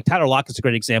guys. Like Tyler Lockett's a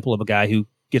great example of a guy who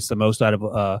gets the most out of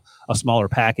a smaller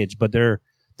package, but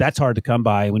that's hard to come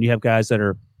by. When you have guys that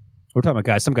are, we're talking about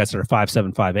guys, some guys that are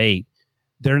 5'7", 5'8",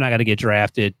 they're not going to get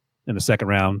drafted in the second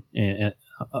round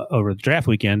over the draft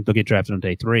weekend. They'll get drafted on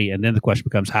day 3. And then the question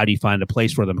becomes, how do you find a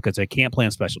place for them? Because they can't play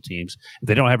on special teams. If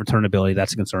they don't have return ability,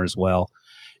 that's a concern as well.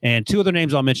 And two other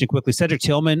names I'll mention quickly. Cedric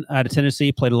Tillman out of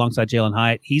Tennessee played alongside Jalen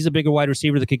Hyatt. He's a bigger wide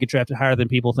receiver that could get drafted higher than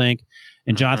people think.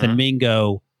 And Jonathan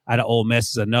Mingo out of Ole Miss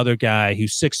is another guy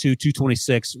who's 6'2",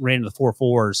 226, ran in the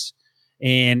 4.4s.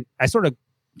 And I sort of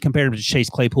compared him to Chase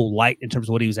Claypool light in terms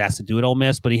of what he was asked to do at Ole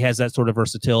Miss, but he has that sort of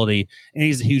versatility, and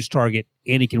he's a huge target,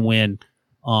 and he can win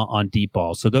on deep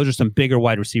balls. So those are some bigger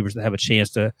wide receivers that have a chance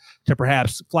to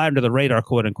perhaps fly under the radar,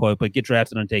 quote unquote, but get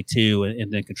drafted on day 2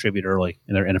 and then contribute early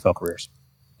in their NFL careers.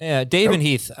 Yeah, Dave and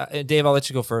Heath. Dave, I'll let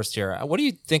you go first here. What do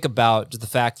you think about the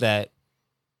fact that,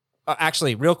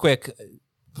 actually, real quick,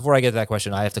 before I get to that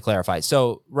question, I have to clarify.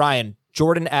 So, Ryan,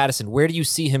 Jordan Addison, where do you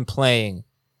see him playing?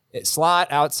 Slot,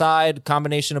 outside,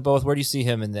 combination of both? Where do you see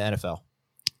him in the NFL?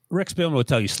 Rick Spielman will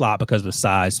tell you slot because of his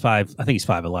size. I think he's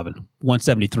 5'11".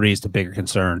 173 is the bigger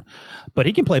concern. But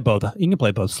he can play both. He can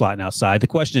play both slot and outside. The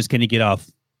question is, can he get off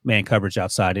man coverage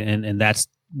outside? And that's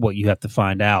what you have to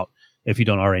find out if you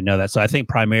don't already know that. So I think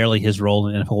primarily his role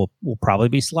in the NFL will probably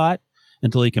be slot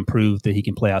until he can prove that he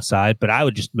can play outside. But I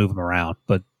would just move him around.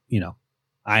 But,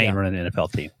 I ain't running an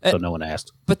NFL team, so no one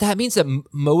asked. But that means that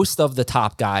most of the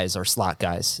top guys are slot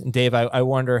guys. And Dave, I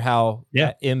wonder how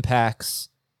that impacts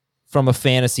from a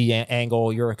fantasy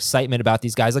angle, your excitement about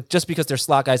these guys. Like, just because they're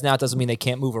slot guys now, it doesn't mean they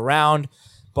can't move around.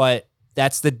 But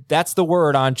that's the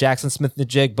word on Jackson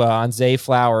Smith-Njigba, on Zay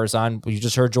Flowers, on, you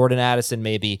just heard Jordan Addison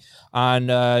maybe, on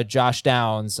Josh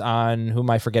Downs, on, who am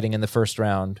I forgetting in the first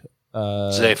round?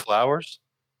 Zay Flowers?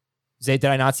 Did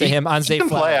I not say him? On Zay Flowers.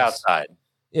 He can play outside.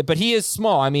 Yeah, but he is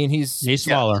small. I mean, he's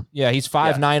smaller. Yeah, he's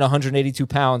 5'9", 182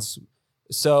 pounds.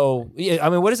 So, I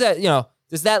mean, what is that?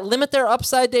 Does that limit their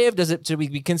upside, Dave? Should we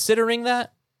be considering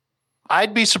that?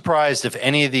 I'd be surprised if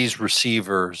any of these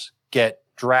receivers get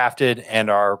drafted and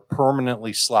are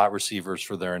permanently slot receivers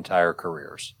for their entire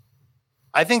careers.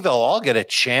 I think they'll all get a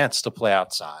chance to play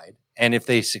outside. And if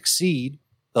they succeed,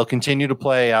 they'll continue to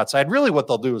play outside. Really what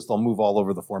they'll do is they'll move all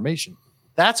over the formation.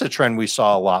 That's a trend we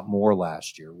saw a lot more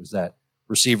last year, was that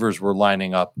receivers were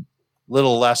lining up a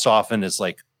little less often as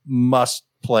like must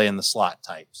play in the slot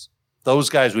types. Those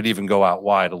guys would even go out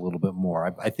wide a little bit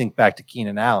more. I think back to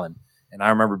Keenan Allen, and I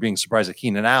remember being surprised at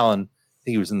Keenan Allen. I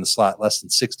think he was in the slot less than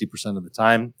 60% of the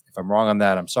time. If I'm wrong on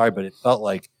that, I'm sorry, but it felt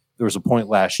like there was a point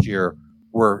last year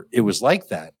where it was like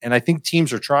that. And I think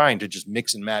teams are trying to just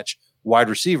mix and match wide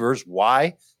receivers.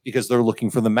 Why? Because they're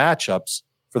looking for the matchups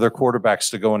for their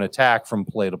quarterbacks to go and attack from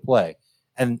play to play.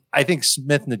 And I think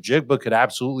Smith-Njigba could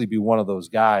absolutely be one of those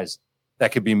guys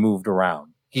that could be moved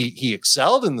around. He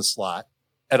excelled in the slot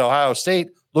at Ohio State.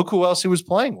 Look who else he was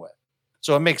playing with.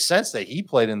 So it makes sense that he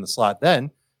played in the slot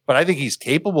then, but I think he's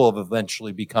capable of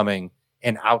eventually becoming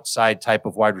an outside type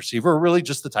of wide receiver, or really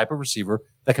just the type of receiver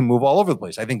that can move all over the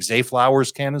place. I think Zay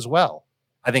Flowers can as well.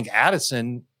 I think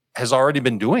Addison has already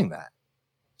been doing that.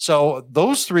 So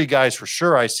those three guys for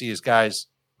sure I see as guys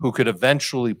who could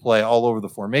eventually play all over the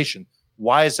formation.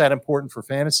 Why is that important for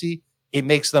fantasy? It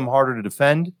makes them harder to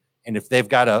defend. And if they've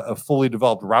got a fully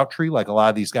developed route tree, like a lot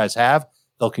of these guys have,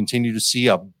 they'll continue to see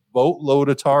a boatload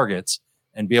of targets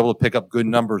and be able to pick up good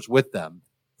numbers with them.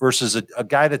 Versus a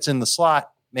guy that's in the slot,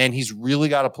 man, he's really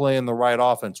got to play in the right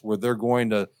offense where they're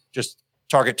going to just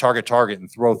target,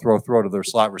 and throw to their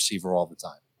slot receiver all the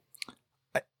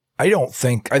time. I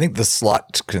think the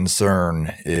slot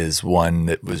concern is one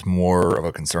that was more of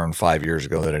a concern 5 years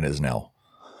ago than it is now.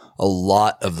 A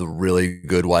lot of the really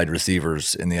good wide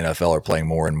receivers in the NFL are playing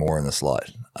more and more in the slot.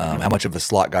 How much of a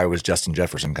slot guy was Justin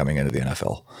Jefferson coming into the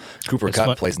NFL? Cooper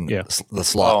Kupp plays in the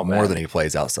slot more than he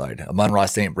plays outside. Amon-Ra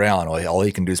St. Brown, all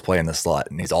he can do is play in the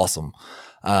slot, and he's awesome.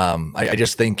 I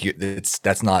just think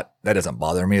that doesn't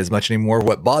bother me as much anymore.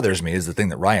 What bothers me is the thing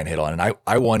that Ryan hit on, and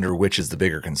I wonder which is the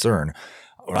bigger concern.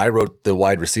 When I wrote the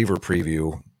wide receiver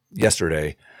preview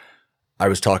yesterday, I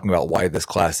was talking about why this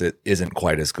class isn't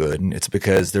quite as good. And it's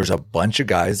because there's a bunch of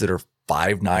guys that are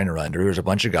 5'9" or under. There's a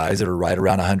bunch of guys that are right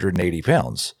around 180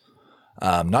 pounds.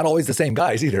 Not always the same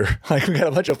guys either. Like, we got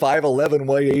a bunch of 5'11",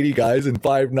 180 guys and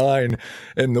 5'9",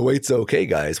 and the weight's okay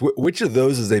guys. Which of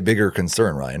those is a bigger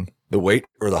concern, Ryan? The weight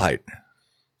or the height?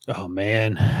 Oh,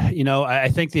 man. I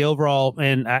think the overall,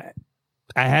 and I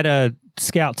had a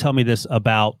scout tell me this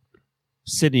about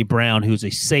Sidney Brown, who's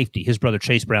a safety. His brother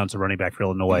Chase Brown's a running back for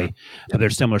Illinois. But they're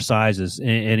similar sizes.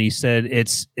 And he said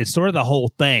it's sort of the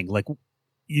whole thing. Like,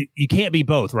 you can't be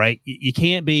both, right? You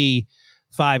can't be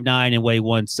 5'9" and weigh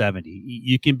 170.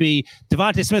 You can be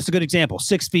Devontae Smith's a good example,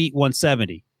 6 feet,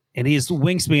 170. And his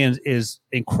wingspan is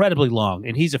incredibly long,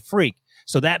 and he's a freak.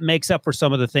 So that makes up for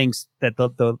some of the things that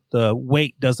the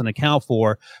weight doesn't account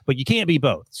for, but you can't be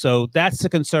both. So that's the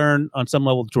concern on some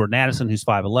level. Jordan Addison, who's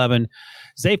 5'11".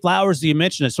 Zay Flowers, you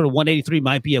mentioned, is sort of 183,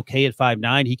 might be okay at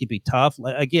 5'9". He could be tough.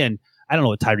 Again, I don't know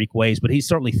what Tyreek weighs, but he's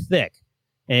certainly thick.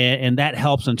 And that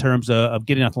helps in terms of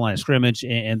getting off the line of scrimmage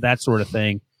and that sort of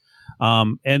thing.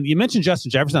 And you mentioned Justin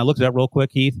Jefferson. I looked it up real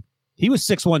quick, Heath. He was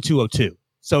 6'1", 202.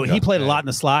 So he played a lot in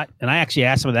the slot. And I actually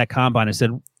asked him at that combine, I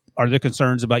said, are there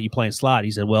concerns about you playing slot?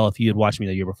 He said, well, if you had watched me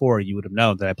the year before, you would have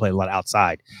known that I played a lot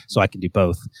outside, so I can do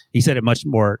both. He said it much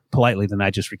more politely than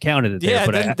I just recounted it. Yeah,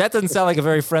 there, but that doesn't sound like a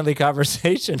very friendly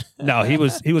conversation. No, he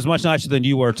was much nicer than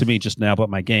you were to me just now, but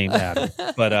my game mattered.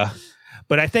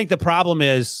 But I think the problem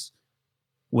is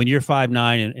when you're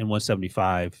 5'9" and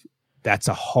 175, that's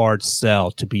a hard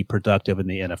sell to be productive in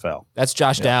the NFL. That's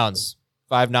Josh Downs,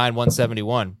 5'9",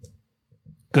 171.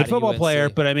 Good football player,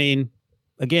 but I mean,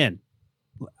 again,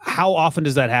 how often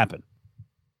does that happen?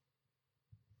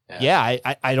 Yeah,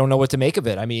 I don't know what to make of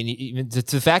it. I mean, even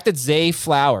the fact that Zay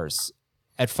Flowers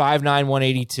at 5'9",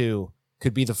 182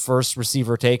 could be the first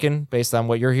receiver taken based on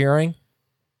what you're hearing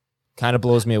kind of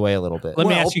blows me away a little bit. Let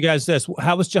me ask you guys this.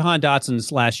 How was Jahan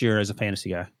Dotson's last year as a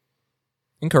fantasy guy?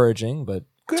 Encouraging, but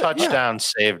touchdown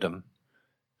saved him.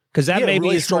 Because that may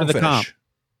really be sort of the comp.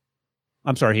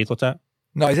 I'm sorry, Heath, what's that?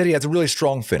 No, he said he has a really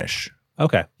strong finish.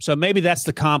 Okay. So maybe that's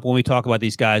the comp when we talk about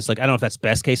these guys. Like, I don't know if that's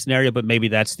best case scenario, but maybe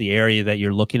that's the area that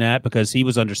you're looking at because he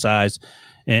was undersized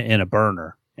and a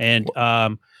burner. And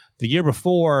the year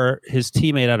before, his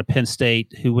teammate out of Penn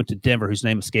State who went to Denver, whose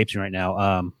name escapes me right now,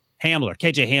 Hamler,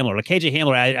 KJ Hamler. Like KJ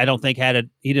Hamler, I don't think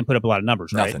he didn't put up a lot of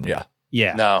numbers, right? Nothing, yeah.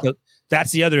 Yeah. No. So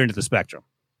that's the other end of the spectrum.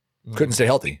 Couldn't stay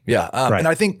healthy. Yeah. Right. And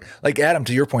I think, like Adam,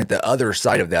 to your point, the other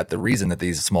side of that, the reason that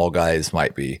these small guys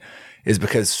might be is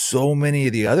because so many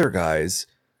of the other guys,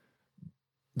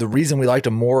 the reason we liked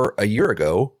them more a year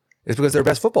ago is because their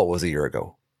best football was a year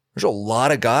ago. There's a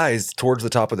lot of guys towards the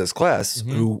top of this class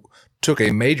who took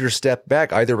a major step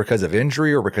back, either because of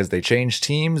injury or because they changed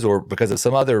teams or because of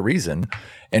some other reason,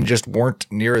 and just weren't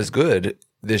near as good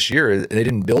this year. They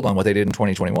didn't build on what they did in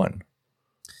 2021.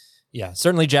 Yeah,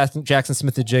 certainly Jackson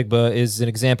Smith-Njigba is an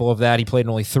example of that. He played in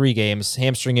only 3 games,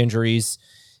 hamstring injuries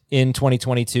in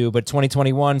 2022, but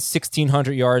 2021,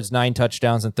 1,600 yards, 9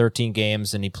 touchdowns in 13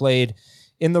 games, and he played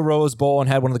in the Rose Bowl and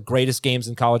had one of the greatest games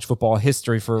in college football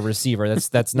history for a receiver.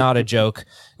 That's not a joke.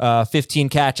 15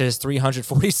 catches,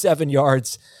 347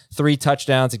 yards, 3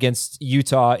 touchdowns against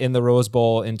Utah in the Rose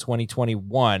Bowl in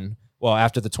 2021. Well,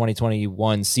 after the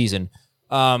 2021 season.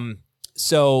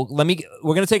 So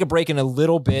we're going to take a break in a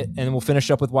little bit, and then we'll finish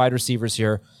up with wide receivers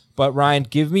here. But Ryan,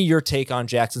 give me your take on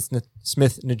Jackson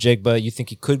Smith-Njigba. You think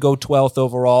he could go 12th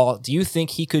overall? Do you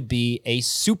think he could be a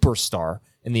superstar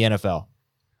in the NFL?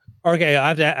 Okay,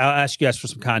 I'll ask you guys for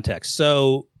some context.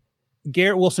 So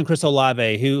Garrett Wilson, Chris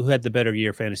Olave, who had the better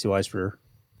year fantasy-wise for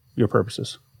your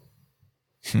purposes?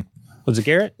 Was it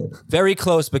Garrett? Very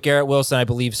close, but Garrett Wilson, I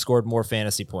believe, scored more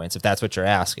fantasy points, if that's what you're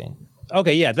asking.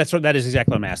 Okay, yeah, that is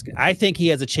exactly what I'm asking. I think he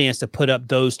has a chance to put up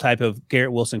those type of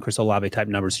Garrett Wilson, Chris Olave type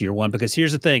numbers year one, because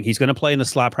here's the thing. He's going to play in the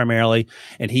slot primarily,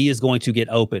 and he is going to get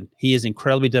open. He is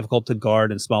incredibly difficult to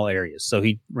guard in small areas. So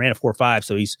he ran a 4.5,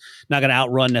 so he's not going to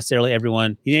outrun necessarily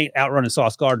everyone. He ain't outrunning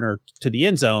Sauce Gardner to the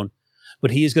end zone,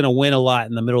 but he is going to win a lot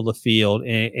in the middle of the field,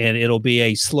 and it'll be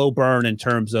a slow burn in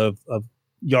terms of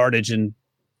yardage and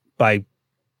by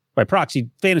proxy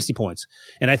fantasy points.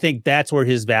 And I think that's where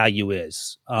his value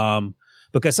is.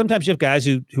 Because sometimes you have guys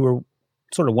who are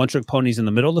sort of one-trick ponies in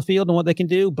the middle of the field and what they can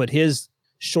do, but his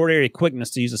short area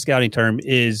quickness, to use a scouting term,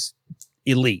 is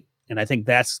elite. And I think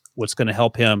that's what's going to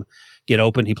help him get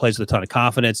open. He plays with a ton of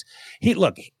confidence. He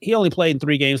only played in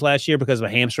 3 games last year because of a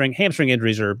hamstring. Hamstring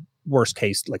injuries are worst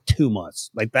case, like 2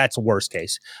 months. Like, that's a worst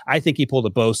case. I think he pulled a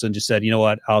Bosa and just said, you know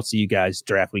what, I'll see you guys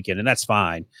draft weekend. And that's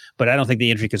fine. But I don't think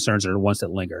the injury concerns are the ones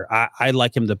that linger. I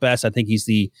like him the best. I think he's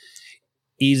the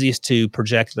easiest to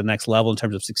project to the next level in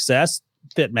terms of success.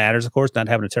 Fit matters, of course. Not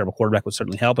having a terrible quarterback would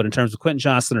certainly help. But in terms of Quentin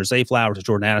Johnston or Zay Flowers or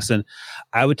Jordan Addison,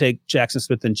 I would take Jackson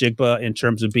Smith-Njigba in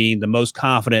terms of being the most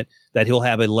confident that he'll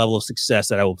have a level of success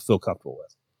that I will feel comfortable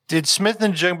with. Did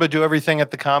Smith-Njigba do everything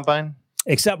at the combine?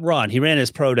 Except run. He ran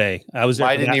his pro day. I was there.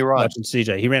 Why didn't he run?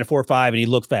 CJ. He ran a 4.5 and he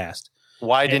looked fast.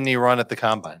 Why didn't he run at the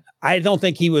combine? I don't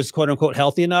think he was quote unquote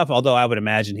healthy enough, although I would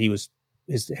imagine he was.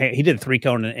 He did a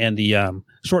 3-cone and the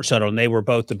short shuttle, and they were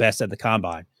both the best at the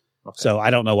combine. Okay. So I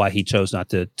don't know why he chose not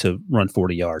to run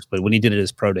 40 yards. But when he did it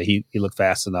as pro day, he looked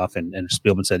fast enough, and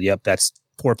Spielman said, "Yep, that's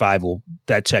 4.5.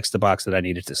 That checks the box that I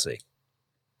needed to see."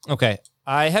 Okay,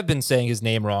 I have been saying his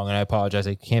name wrong, and I apologize.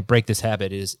 I can't break this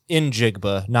habit. It is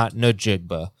Njigba, not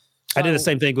Njigba. I did the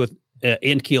same thing with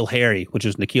N'Keal Harry, which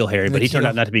was N'Keal Harry, but he turned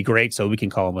out not to be great, so we can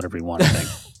call him whatever we want, I think.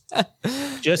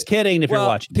 Just kidding if you're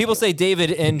watching. People say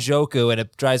David Njoku, and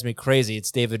it drives me crazy.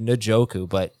 It's David Njoku,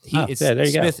 but it's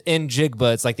Smith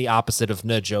Njigba. It's like the opposite of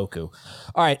Njoku.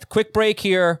 All right, quick break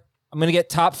here. I'm going to get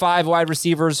top 5 wide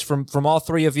receivers from all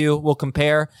three of you. We'll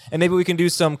compare, and maybe we can do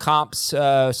some comps,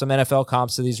 some NFL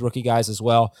comps to these rookie guys as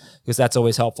well, because that's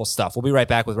always helpful stuff. We'll be right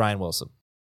back with Ryan Wilson.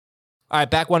 All right,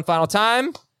 back one final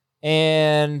time,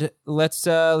 and let's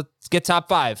get top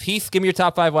 5. Heath, give me your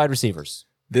top 5 wide receivers.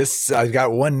 I've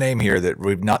got one name here that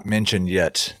we've not mentioned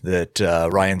yet that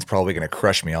Ryan's probably going to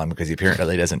crush me on because he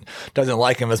apparently doesn't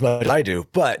like him as much as I do.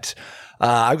 But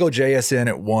I'll go JSN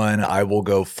at 1. I will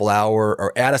go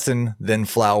Addison, then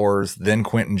Flowers, then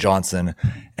Quentin Johnson.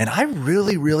 And I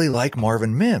really, really like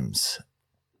Marvin Mims.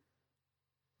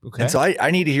 Okay. And so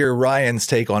I need to hear Ryan's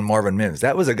take on Marvin Mims.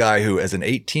 That was a guy who, as an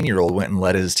 18-year-old, went and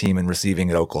led his team in receiving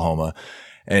at Oklahoma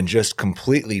and just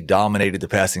completely dominated the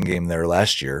passing game there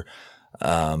last year.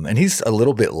 And he's a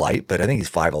little bit light, but I think he's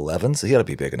 5'11", so he ought to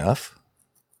be big enough.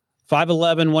 5'11",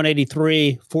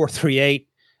 183, 4.38.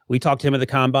 We talked to him at the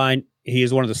Combine. He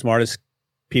is one of the smartest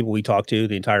people we talked to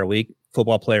the entire week,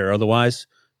 football player or otherwise.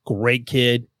 Great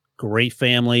kid, great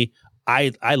family.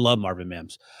 I love Marvin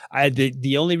Mims.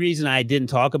 The only reason I didn't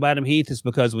talk about him, Heath, is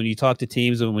because when you talk to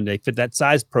teams and when they fit that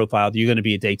size profile, you're going to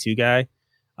be a day 2 guy,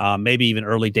 maybe even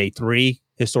early day 3.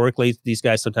 Historically, these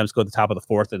guys sometimes go to the top of the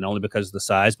 4th, and only because of the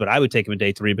size. But I would take him in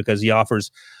day 3 because he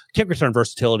offers kick return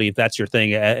versatility if that's your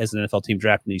thing as an NFL team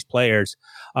drafting these players.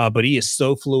 But he is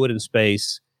so fluid in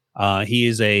space. He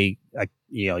is a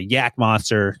yak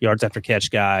monster, yards after catch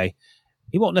guy.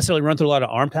 He won't necessarily run through a lot of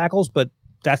arm tackles, but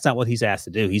that's not what he's asked to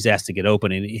do. He's asked to get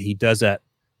open, and he does that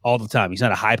all the time. He's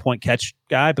not a high point catch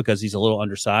guy because he's a little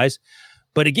undersized.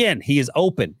 But again, he is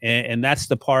open, and that's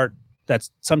the part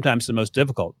that's sometimes the most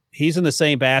difficult. He's in the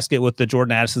same basket with the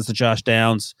Jordan Addisons, the Josh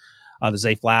Downs, the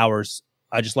Zay Flowers.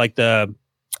 I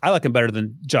like him better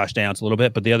than Josh Downs a little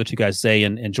bit, but the other two guys, Zay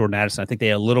and Jordan Addison, I think they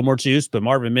had a little more juice. But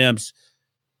Marvin Mims,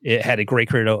 it had a great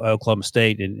career at Oklahoma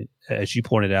State, and as you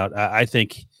pointed out, I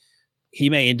think he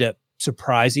may end up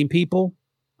surprising people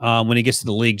when he gets to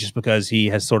the league, just because he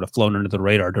has sort of flown under the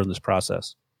radar during this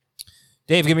process.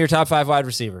 Dave, give me your top 5 wide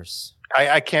receivers.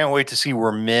 I can't wait to see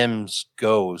where Mims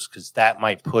goes, because that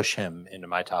might push him into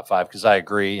my top 5, because I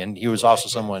agree. And he was also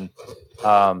someone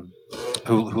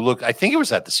who looked, I think it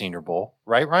was at the Senior Bowl,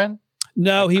 right, Ryan?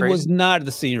 No, he was not at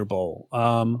the Senior Bowl.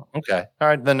 Okay. All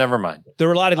right. Then never mind. There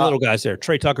were a lot of little guys there.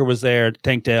 Trey Tucker was there.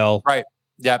 Tank Dell. Right.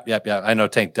 Yep. I know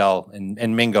Tank Dell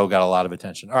and Mingo got a lot of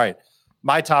attention. All right.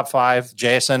 My top 5,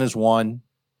 JSN is 1,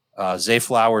 Zay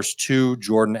Flowers 2,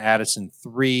 Jordan Addison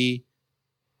 3.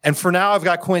 And for now, I've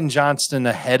got Quentin Johnston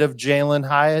ahead of Jalen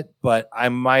Hyatt, but I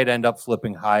might end up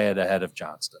flipping Hyatt ahead of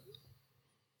Johnston.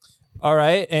 All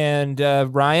right. And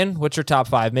Ryan, what's your top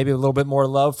 5? Maybe a little bit more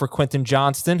love for Quentin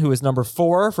Johnston, who is number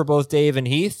 4 for both Dave and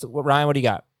Heath. Ryan, what do you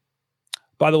got?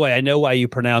 By the way, I know why you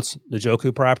pronounce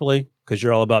Njoku properly, because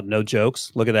you're all about no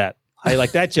jokes. Look at that. How you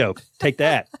like that joke? Take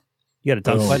that. You got a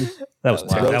tongue button? That was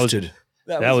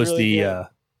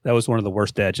that was one of the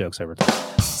worst dad jokes ever done.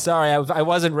 Sorry, I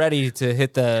wasn't ready to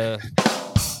hit the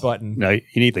button. No, you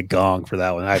need the gong for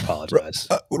that one. I apologize.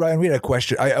 Ryan, we had a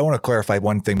question. I want to clarify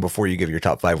one thing before you give your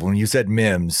top 5. When you said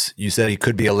Mims, you said he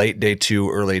could be a late day 2,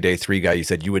 early day 3 guy. You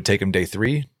said you would take him day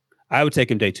 3? I would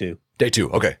take him day 2. Day 2,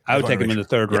 okay. I would take him in the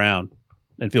 3rd round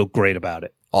and feel great about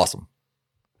it. Awesome.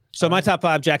 So my top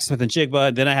 5, Jackson Smith and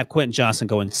Jigba. Then I have Quentin Johnson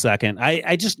going 2nd.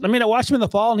 I watched him in the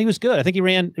fall, and he was good. I think he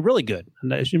ran really good,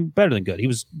 better than good. He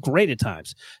was great at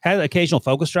times. Had occasional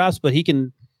focus drops, but he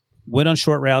can win on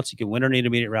short routes. He can win on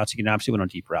intermediate routes. He can obviously win on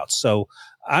deep routes. So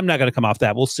I'm not going to come off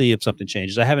that. We'll see if something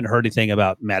changes. I haven't heard anything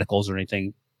about medicals or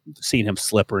anything, seen him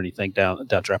slip or anything down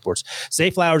draft boards. Zay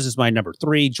Flowers is my number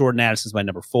 3. Jordan Addison is my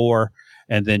number 4.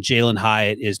 And then Jalen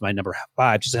Hyatt is my number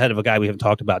 5, just ahead of a guy we haven't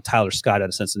talked about, Tyler Scott out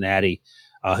of Cincinnati.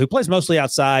 Who plays mostly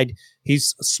outside.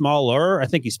 He's smaller. I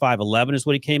think he's 5'11" is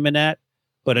what he came in at.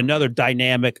 But another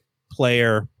dynamic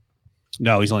player.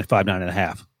 No, he's only 5'9.5",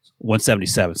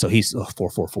 177. So he's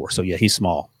 4'4". So yeah, he's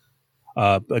small.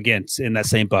 Again, in that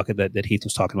same bucket that Heath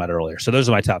was talking about earlier. So those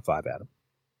are my top 5, Adam.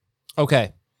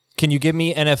 Okay. Can you give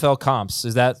me NFL comps?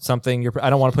 Is that something I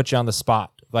don't want to put you on the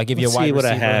spot. If I give you a wide receiver. See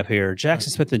what I have here.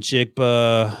 Jackson Smith and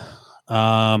Jigba.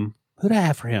 Who do I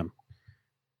have for him?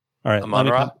 All right.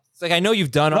 Amon-Ra? Like, I know you've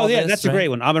done all this. Oh, yeah, that's a great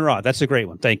one. Amon-Ra. That's a great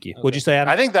one. Thank you. Okay. What'd you say,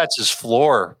 Adam? I think that's his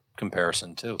floor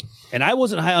comparison, too. And I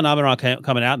wasn't high on Amon-Ra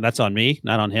coming out, and that's on me,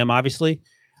 not on him, obviously.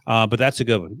 But that's a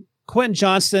good one. Quentin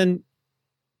Johnston.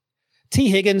 T.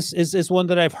 Higgins is one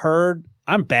that I've heard.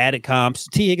 I'm bad at comps.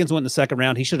 T. Higgins went in the 2nd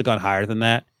round. He should have gone higher than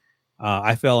that.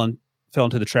 I fell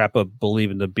into the trap of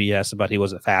believing the BS about he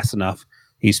wasn't fast enough.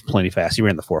 He's plenty fast. He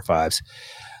ran the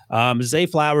 4.5s. Zay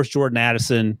Flowers, Jordan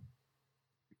Addison.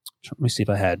 Let me see if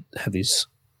I have these.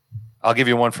 I'll give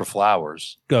you one for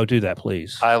Flowers. Go do that,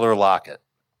 please. Tyler Lockett.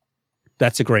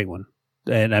 That's a great one.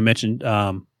 And I mentioned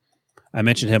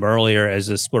him earlier as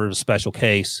a sort of a special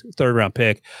case, 3rd-round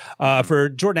pick. For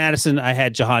Jordan Addison, I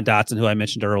had Jahan Dotson, who I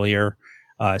mentioned earlier,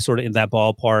 sort of in that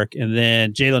ballpark. And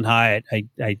then Jalen Hyatt,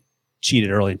 I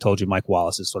cheated early and told you Mike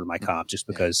Wallace is sort of my comp just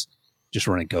because just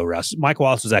running go routes. Mike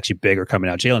Wallace was actually bigger coming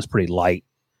out. Jalen's pretty light,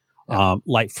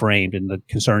 light framed, and the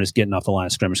concern is getting off the line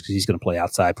of scrimmage because he's going to play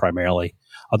outside primarily.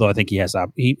 Although I think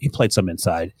he played some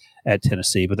inside at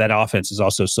Tennessee, but that offense is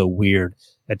also so weird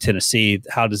at Tennessee.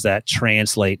 How does that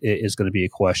translate is going to be a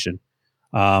question.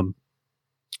 In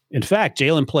fact,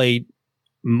 Jalen played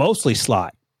mostly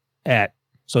slot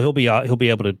so he'll be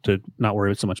able to not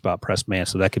worry so much about press man.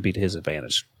 So that could be to his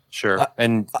advantage. Sure.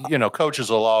 And, coaches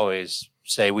will always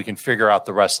say we can figure out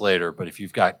the rest later, but if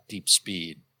you've got deep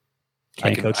speed,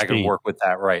 I can work with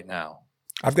that right now.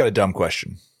 I've got a dumb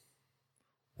question.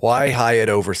 Why Hyatt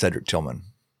over Cedric Tillman?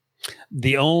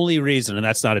 The only reason, and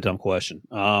that's not a dumb question,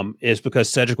 is because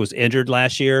Cedric was injured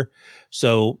last year.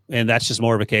 So, and that's just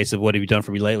more of a case of what have you done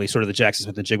for me lately? Sort of the Jackson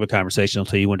Smith and Jigba conversation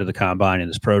until he went to the combine and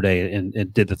his pro day and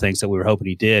did the things that we were hoping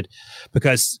he did.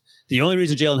 Because the only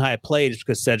reason Jalen Hyatt played is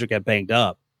because Cedric got banged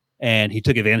up. And he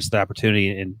took advantage of the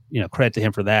opportunity, and credit to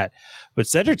him for that. But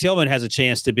Cedric Tillman has a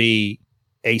chance to be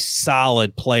a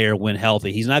solid player when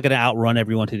healthy. He's not going to outrun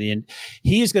everyone to the end.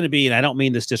 He is going to be, and I don't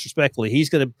mean this disrespectfully,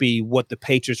 he's going to be what the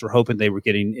Patriots were hoping they were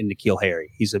getting in N'Keal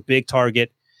Harry. He's a big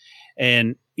target.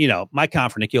 And, my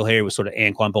comp for N'Keal Harry was sort of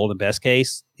Anquan Boldin best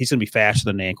case. He's going to be faster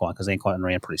than Anquan because Anquan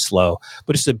ran pretty slow.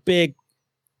 But it's a big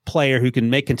player who can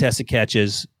make contested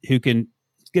catches, who can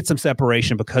get some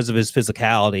separation because of his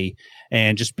physicality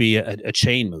and just be a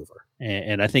chain mover.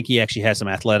 And I think he actually has some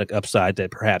athletic upside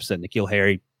that perhaps that N'Keal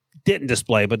Harry didn't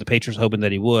display, but the Patriots hoping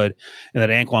that he would. And that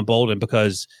Anquan Boldin,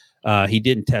 because he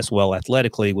didn't test well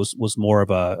athletically, was more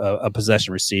of a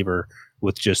possession receiver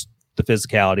with just the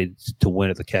physicality to win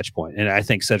at the catch point. And I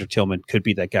think Cedric Tillman could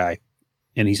be that guy,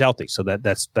 and he's healthy. So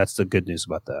that's the good news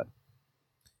about that.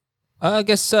 I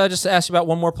guess just to ask you about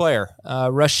one more player,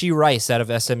 Rashee Rice out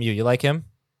of SMU. You like him?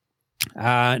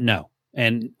 No.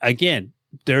 And again,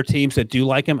 there are teams that do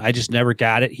like him. I just never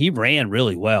got it. He ran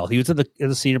really well. He was at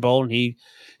the Senior Bowl, and he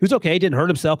was okay. He didn't hurt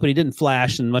himself, but he didn't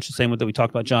flash. And much the same way that we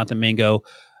talked about Jonathan Mingo.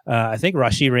 I think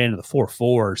Rashee ran into the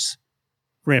 4.4s,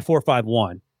 ran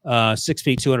 4.51, 6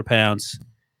 feet, 200 pounds.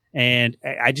 And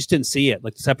I just didn't see it.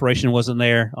 Like the separation wasn't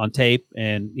there on tape.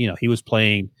 And, he was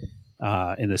playing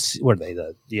in the, what are they?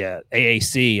 The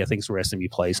AAC, I think is where SMU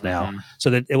plays now. Mm-hmm. So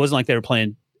that it wasn't like they were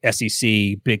playing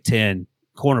SEC, Big Ten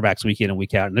cornerbacks week in and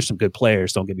week out. And there's some good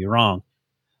players, don't get me wrong.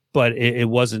 But it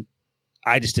wasn't,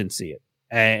 I just didn't see it.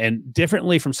 And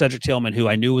differently from Cedric Tillman, who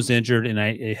I knew was injured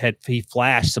and he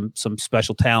flashed some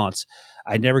special talents.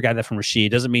 I never got that from Rashee.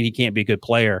 Doesn't mean he can't be a good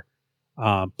player.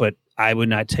 But I would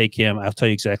not take him. I'll tell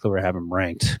you exactly where I have him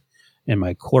ranked in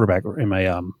my quarterback,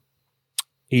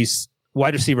 he's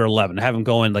wide receiver 11. I have him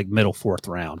going like middle 4th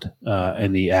round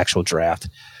in the actual draft.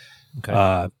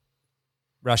 Okay.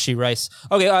 Rashee Rice.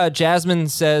 Okay, Jasmine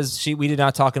says we did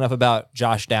not talk enough about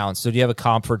Josh Downs. So do you have a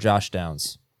comp for Josh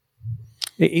Downs?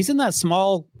 He's in that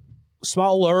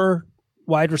smaller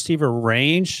wide receiver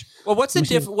range. Well, what's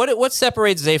the what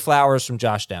separates Zay Flowers from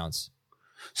Josh Downs?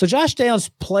 So Josh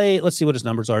Downs let's see what his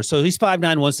numbers are. So he's 5'9",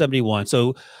 171.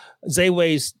 So Zay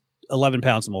weighs 11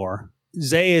 pounds more.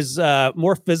 Zay is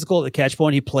more physical at the catch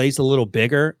point. He plays a little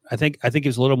bigger. I think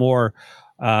he's a little more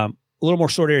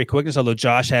short area quickness, although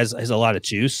Josh has a lot of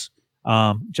juice.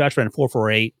 Josh ran a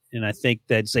 4.48, and I think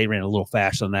that Zay ran a little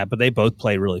faster than that, but they both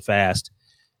play really fast.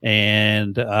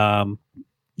 And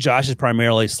Josh is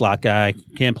primarily a slot guy,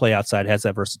 can play outside, has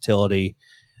that versatility.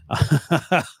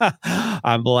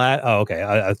 I'm glad. Oh, okay.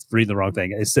 I was reading the wrong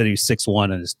thing. It said he was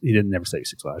 6'1", and he didn't never say he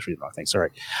was 6'1". I was reading the wrong thing.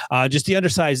 Sorry. Just the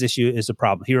undersized issue is a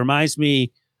problem. He reminds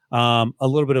me a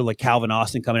little bit of like Calvin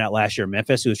Austin coming out last year in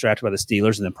Memphis, who was drafted by the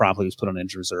Steelers and then promptly was put on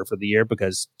injured reserve for the year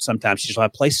because sometimes you just don't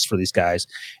have places for these guys,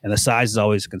 and the size is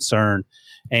always a concern.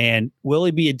 And will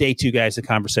he be a day 2 guy is a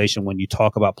conversation when you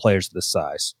talk about players of this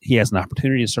size? He has an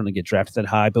opportunity to certainly get drafted that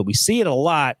high, but we see it a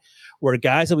lot where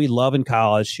guys that we love in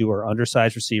college who are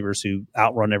undersized receivers who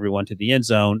outrun everyone to the end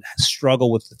zone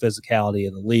struggle with the physicality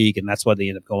of the league, and that's why they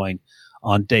end up going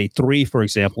on day 3, for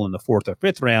example, in the 4th or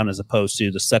 5th round, as opposed to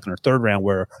the 2nd or 3rd round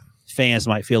where fans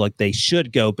might feel like they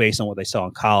should go based on what they saw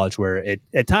in college, where it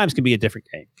at times can be a different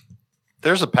game.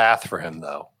 There's a path for him,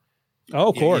 though. Oh,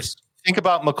 of course. Think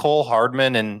about McCole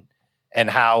Hardman and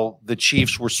how the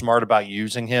Chiefs were smart about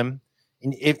using him.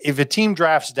 And if a team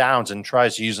drafts Downs and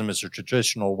tries to use him as a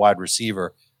traditional wide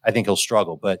receiver, I think he'll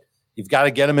struggle. But you've got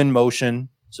to get him in motion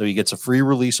so he gets a free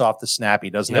release off the snap.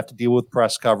 He doesn't have to deal with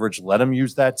press coverage. Let him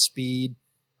use that speed.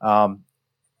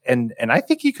 and I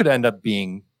think he could end up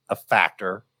being a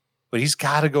factor, but he's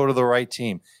got to go to the right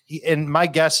team. And my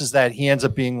guess is that he ends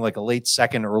up being like a late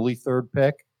second, early third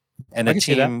pick, and a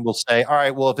team will say, all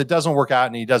right, well, if it doesn't work out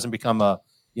and he doesn't become a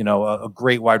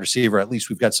great wide receiver, at least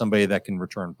we've got somebody that can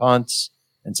return punts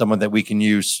and someone that we can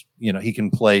use. He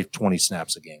can play 20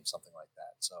 snaps a game, something like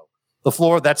that. So the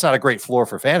floor, that's not a great floor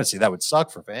for fantasy. That would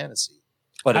suck for fantasy.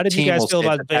 But how did you guys feel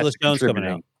about Velus Jones coming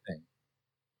out?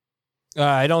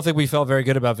 I don't think we felt very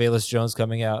good about Velus Jones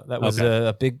coming out. That was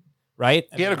a big, right?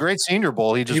 He had a great Senior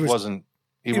Bowl. He just wasn't.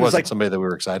 He wasn't like somebody that we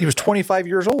were excited. He was 25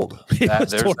 years old. He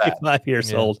was 25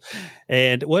 years old.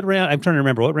 And what round? I'm trying to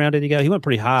remember. What round did he go? He went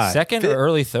pretty high. Second or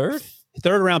early third?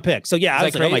 Third round pick. So yeah, I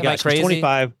was like, oh my gosh,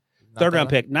 25, third round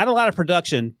pick. Not a lot of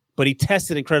production, but he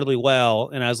tested incredibly well.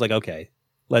 And I was like, okay,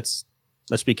 let's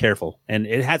be careful. And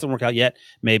it hasn't worked out yet.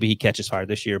 Maybe he catches fire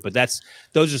this year, but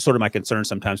those are sort of my concerns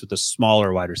sometimes with the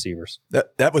smaller wide receivers.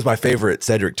 That was my favorite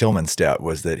Cedric Tillman stat,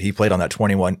 was that he played on that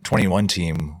 21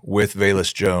 team with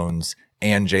Velus Jones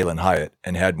and Jalen Hyatt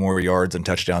and had more yards and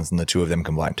touchdowns than the two of them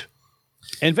combined.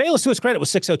 And Velus, to his credit,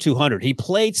 was 6'0", 200. He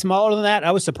played smaller than that.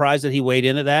 I was surprised that he weighed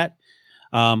into that.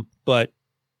 But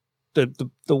the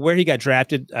where he got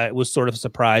drafted was sort of a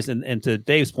surprise. And to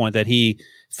Dave's point, that he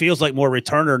feels like more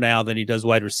returner now than he does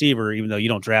wide receiver, even though you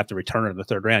don't draft a returner in the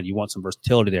third round. You want some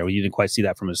versatility there. Well, you didn't quite see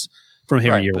that from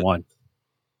him in year one.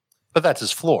 But that's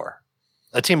his floor.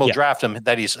 A team will draft him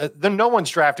that he's then no one's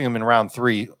drafting him in round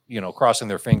 3, crossing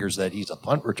their fingers that he's a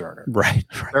punt returner. Right.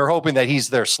 They're hoping that he's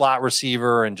their slot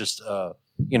receiver and just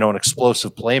an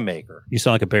explosive playmaker. You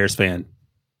sound like a Bears fan.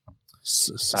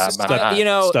 Stuck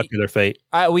to their fate.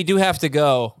 We do have to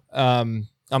go. I'm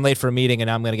late for a meeting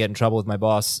and I'm going to get in trouble with my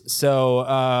boss.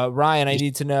 So Ryan, I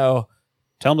need to know.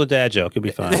 Tell him the dad joke. It'll be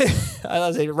fine. I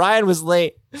was saying, Ryan was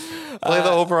late. Play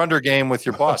the over-under game with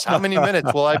your boss. How many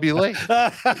minutes will I be late?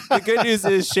 The good news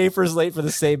is Schaefer's late for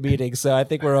the same meeting, so I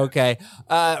think we're okay.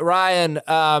 Ryan,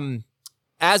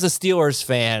 as a Steelers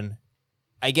fan,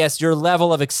 I guess your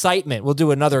level of excitement, we'll do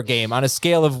another game, on a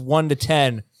scale of 1 to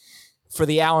 10 for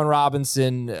the Allen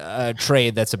Robinson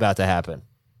trade that's about to happen.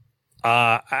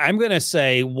 I'm going to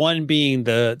say 1 being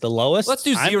the lowest. Let's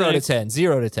do 0 to 10.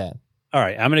 0 to 10. All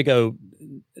right, I'm going to go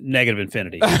negative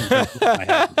infinity.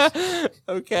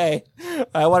 Okay.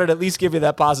 I wanted to at least give you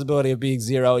that possibility of being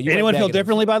 0. Anyone feel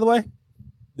differently, by the way?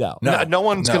 No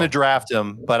one's going to draft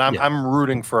him, but I'm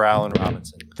rooting for Allen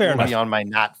Robinson. Fair enough. Be on my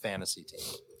not fantasy team.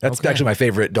 That's actually my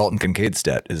favorite Dalton Kincaid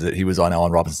stat, is that he was on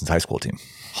Allen Robinson's high school team.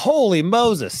 Holy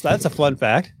Moses. That's a fun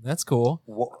fact. That's cool.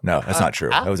 No, that's not true.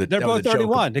 They're both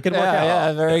 31. It could work out.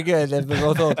 Yeah, very good. They've been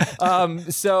both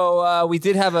old. So we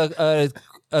did have a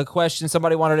question.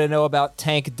 Somebody wanted to know about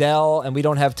Tank Dell, and we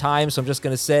don't have time, so I'm just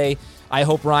going to say I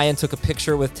hope Ryan took a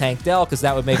picture with Tank Dell, because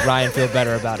that would make Ryan feel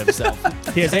better about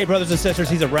himself. He has 8 brothers and sisters.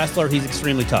 He's a wrestler. He's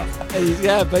extremely tough.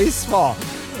 Yeah, but he's small.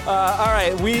 All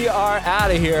right, we are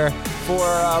out of here. For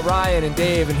Ryan and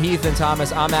Dave and Heath and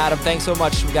Thomas, I'm Adam. Thanks so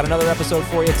much. We got another episode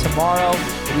for you tomorrow.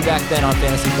 We'll be back then on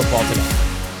Fantasy Football Today.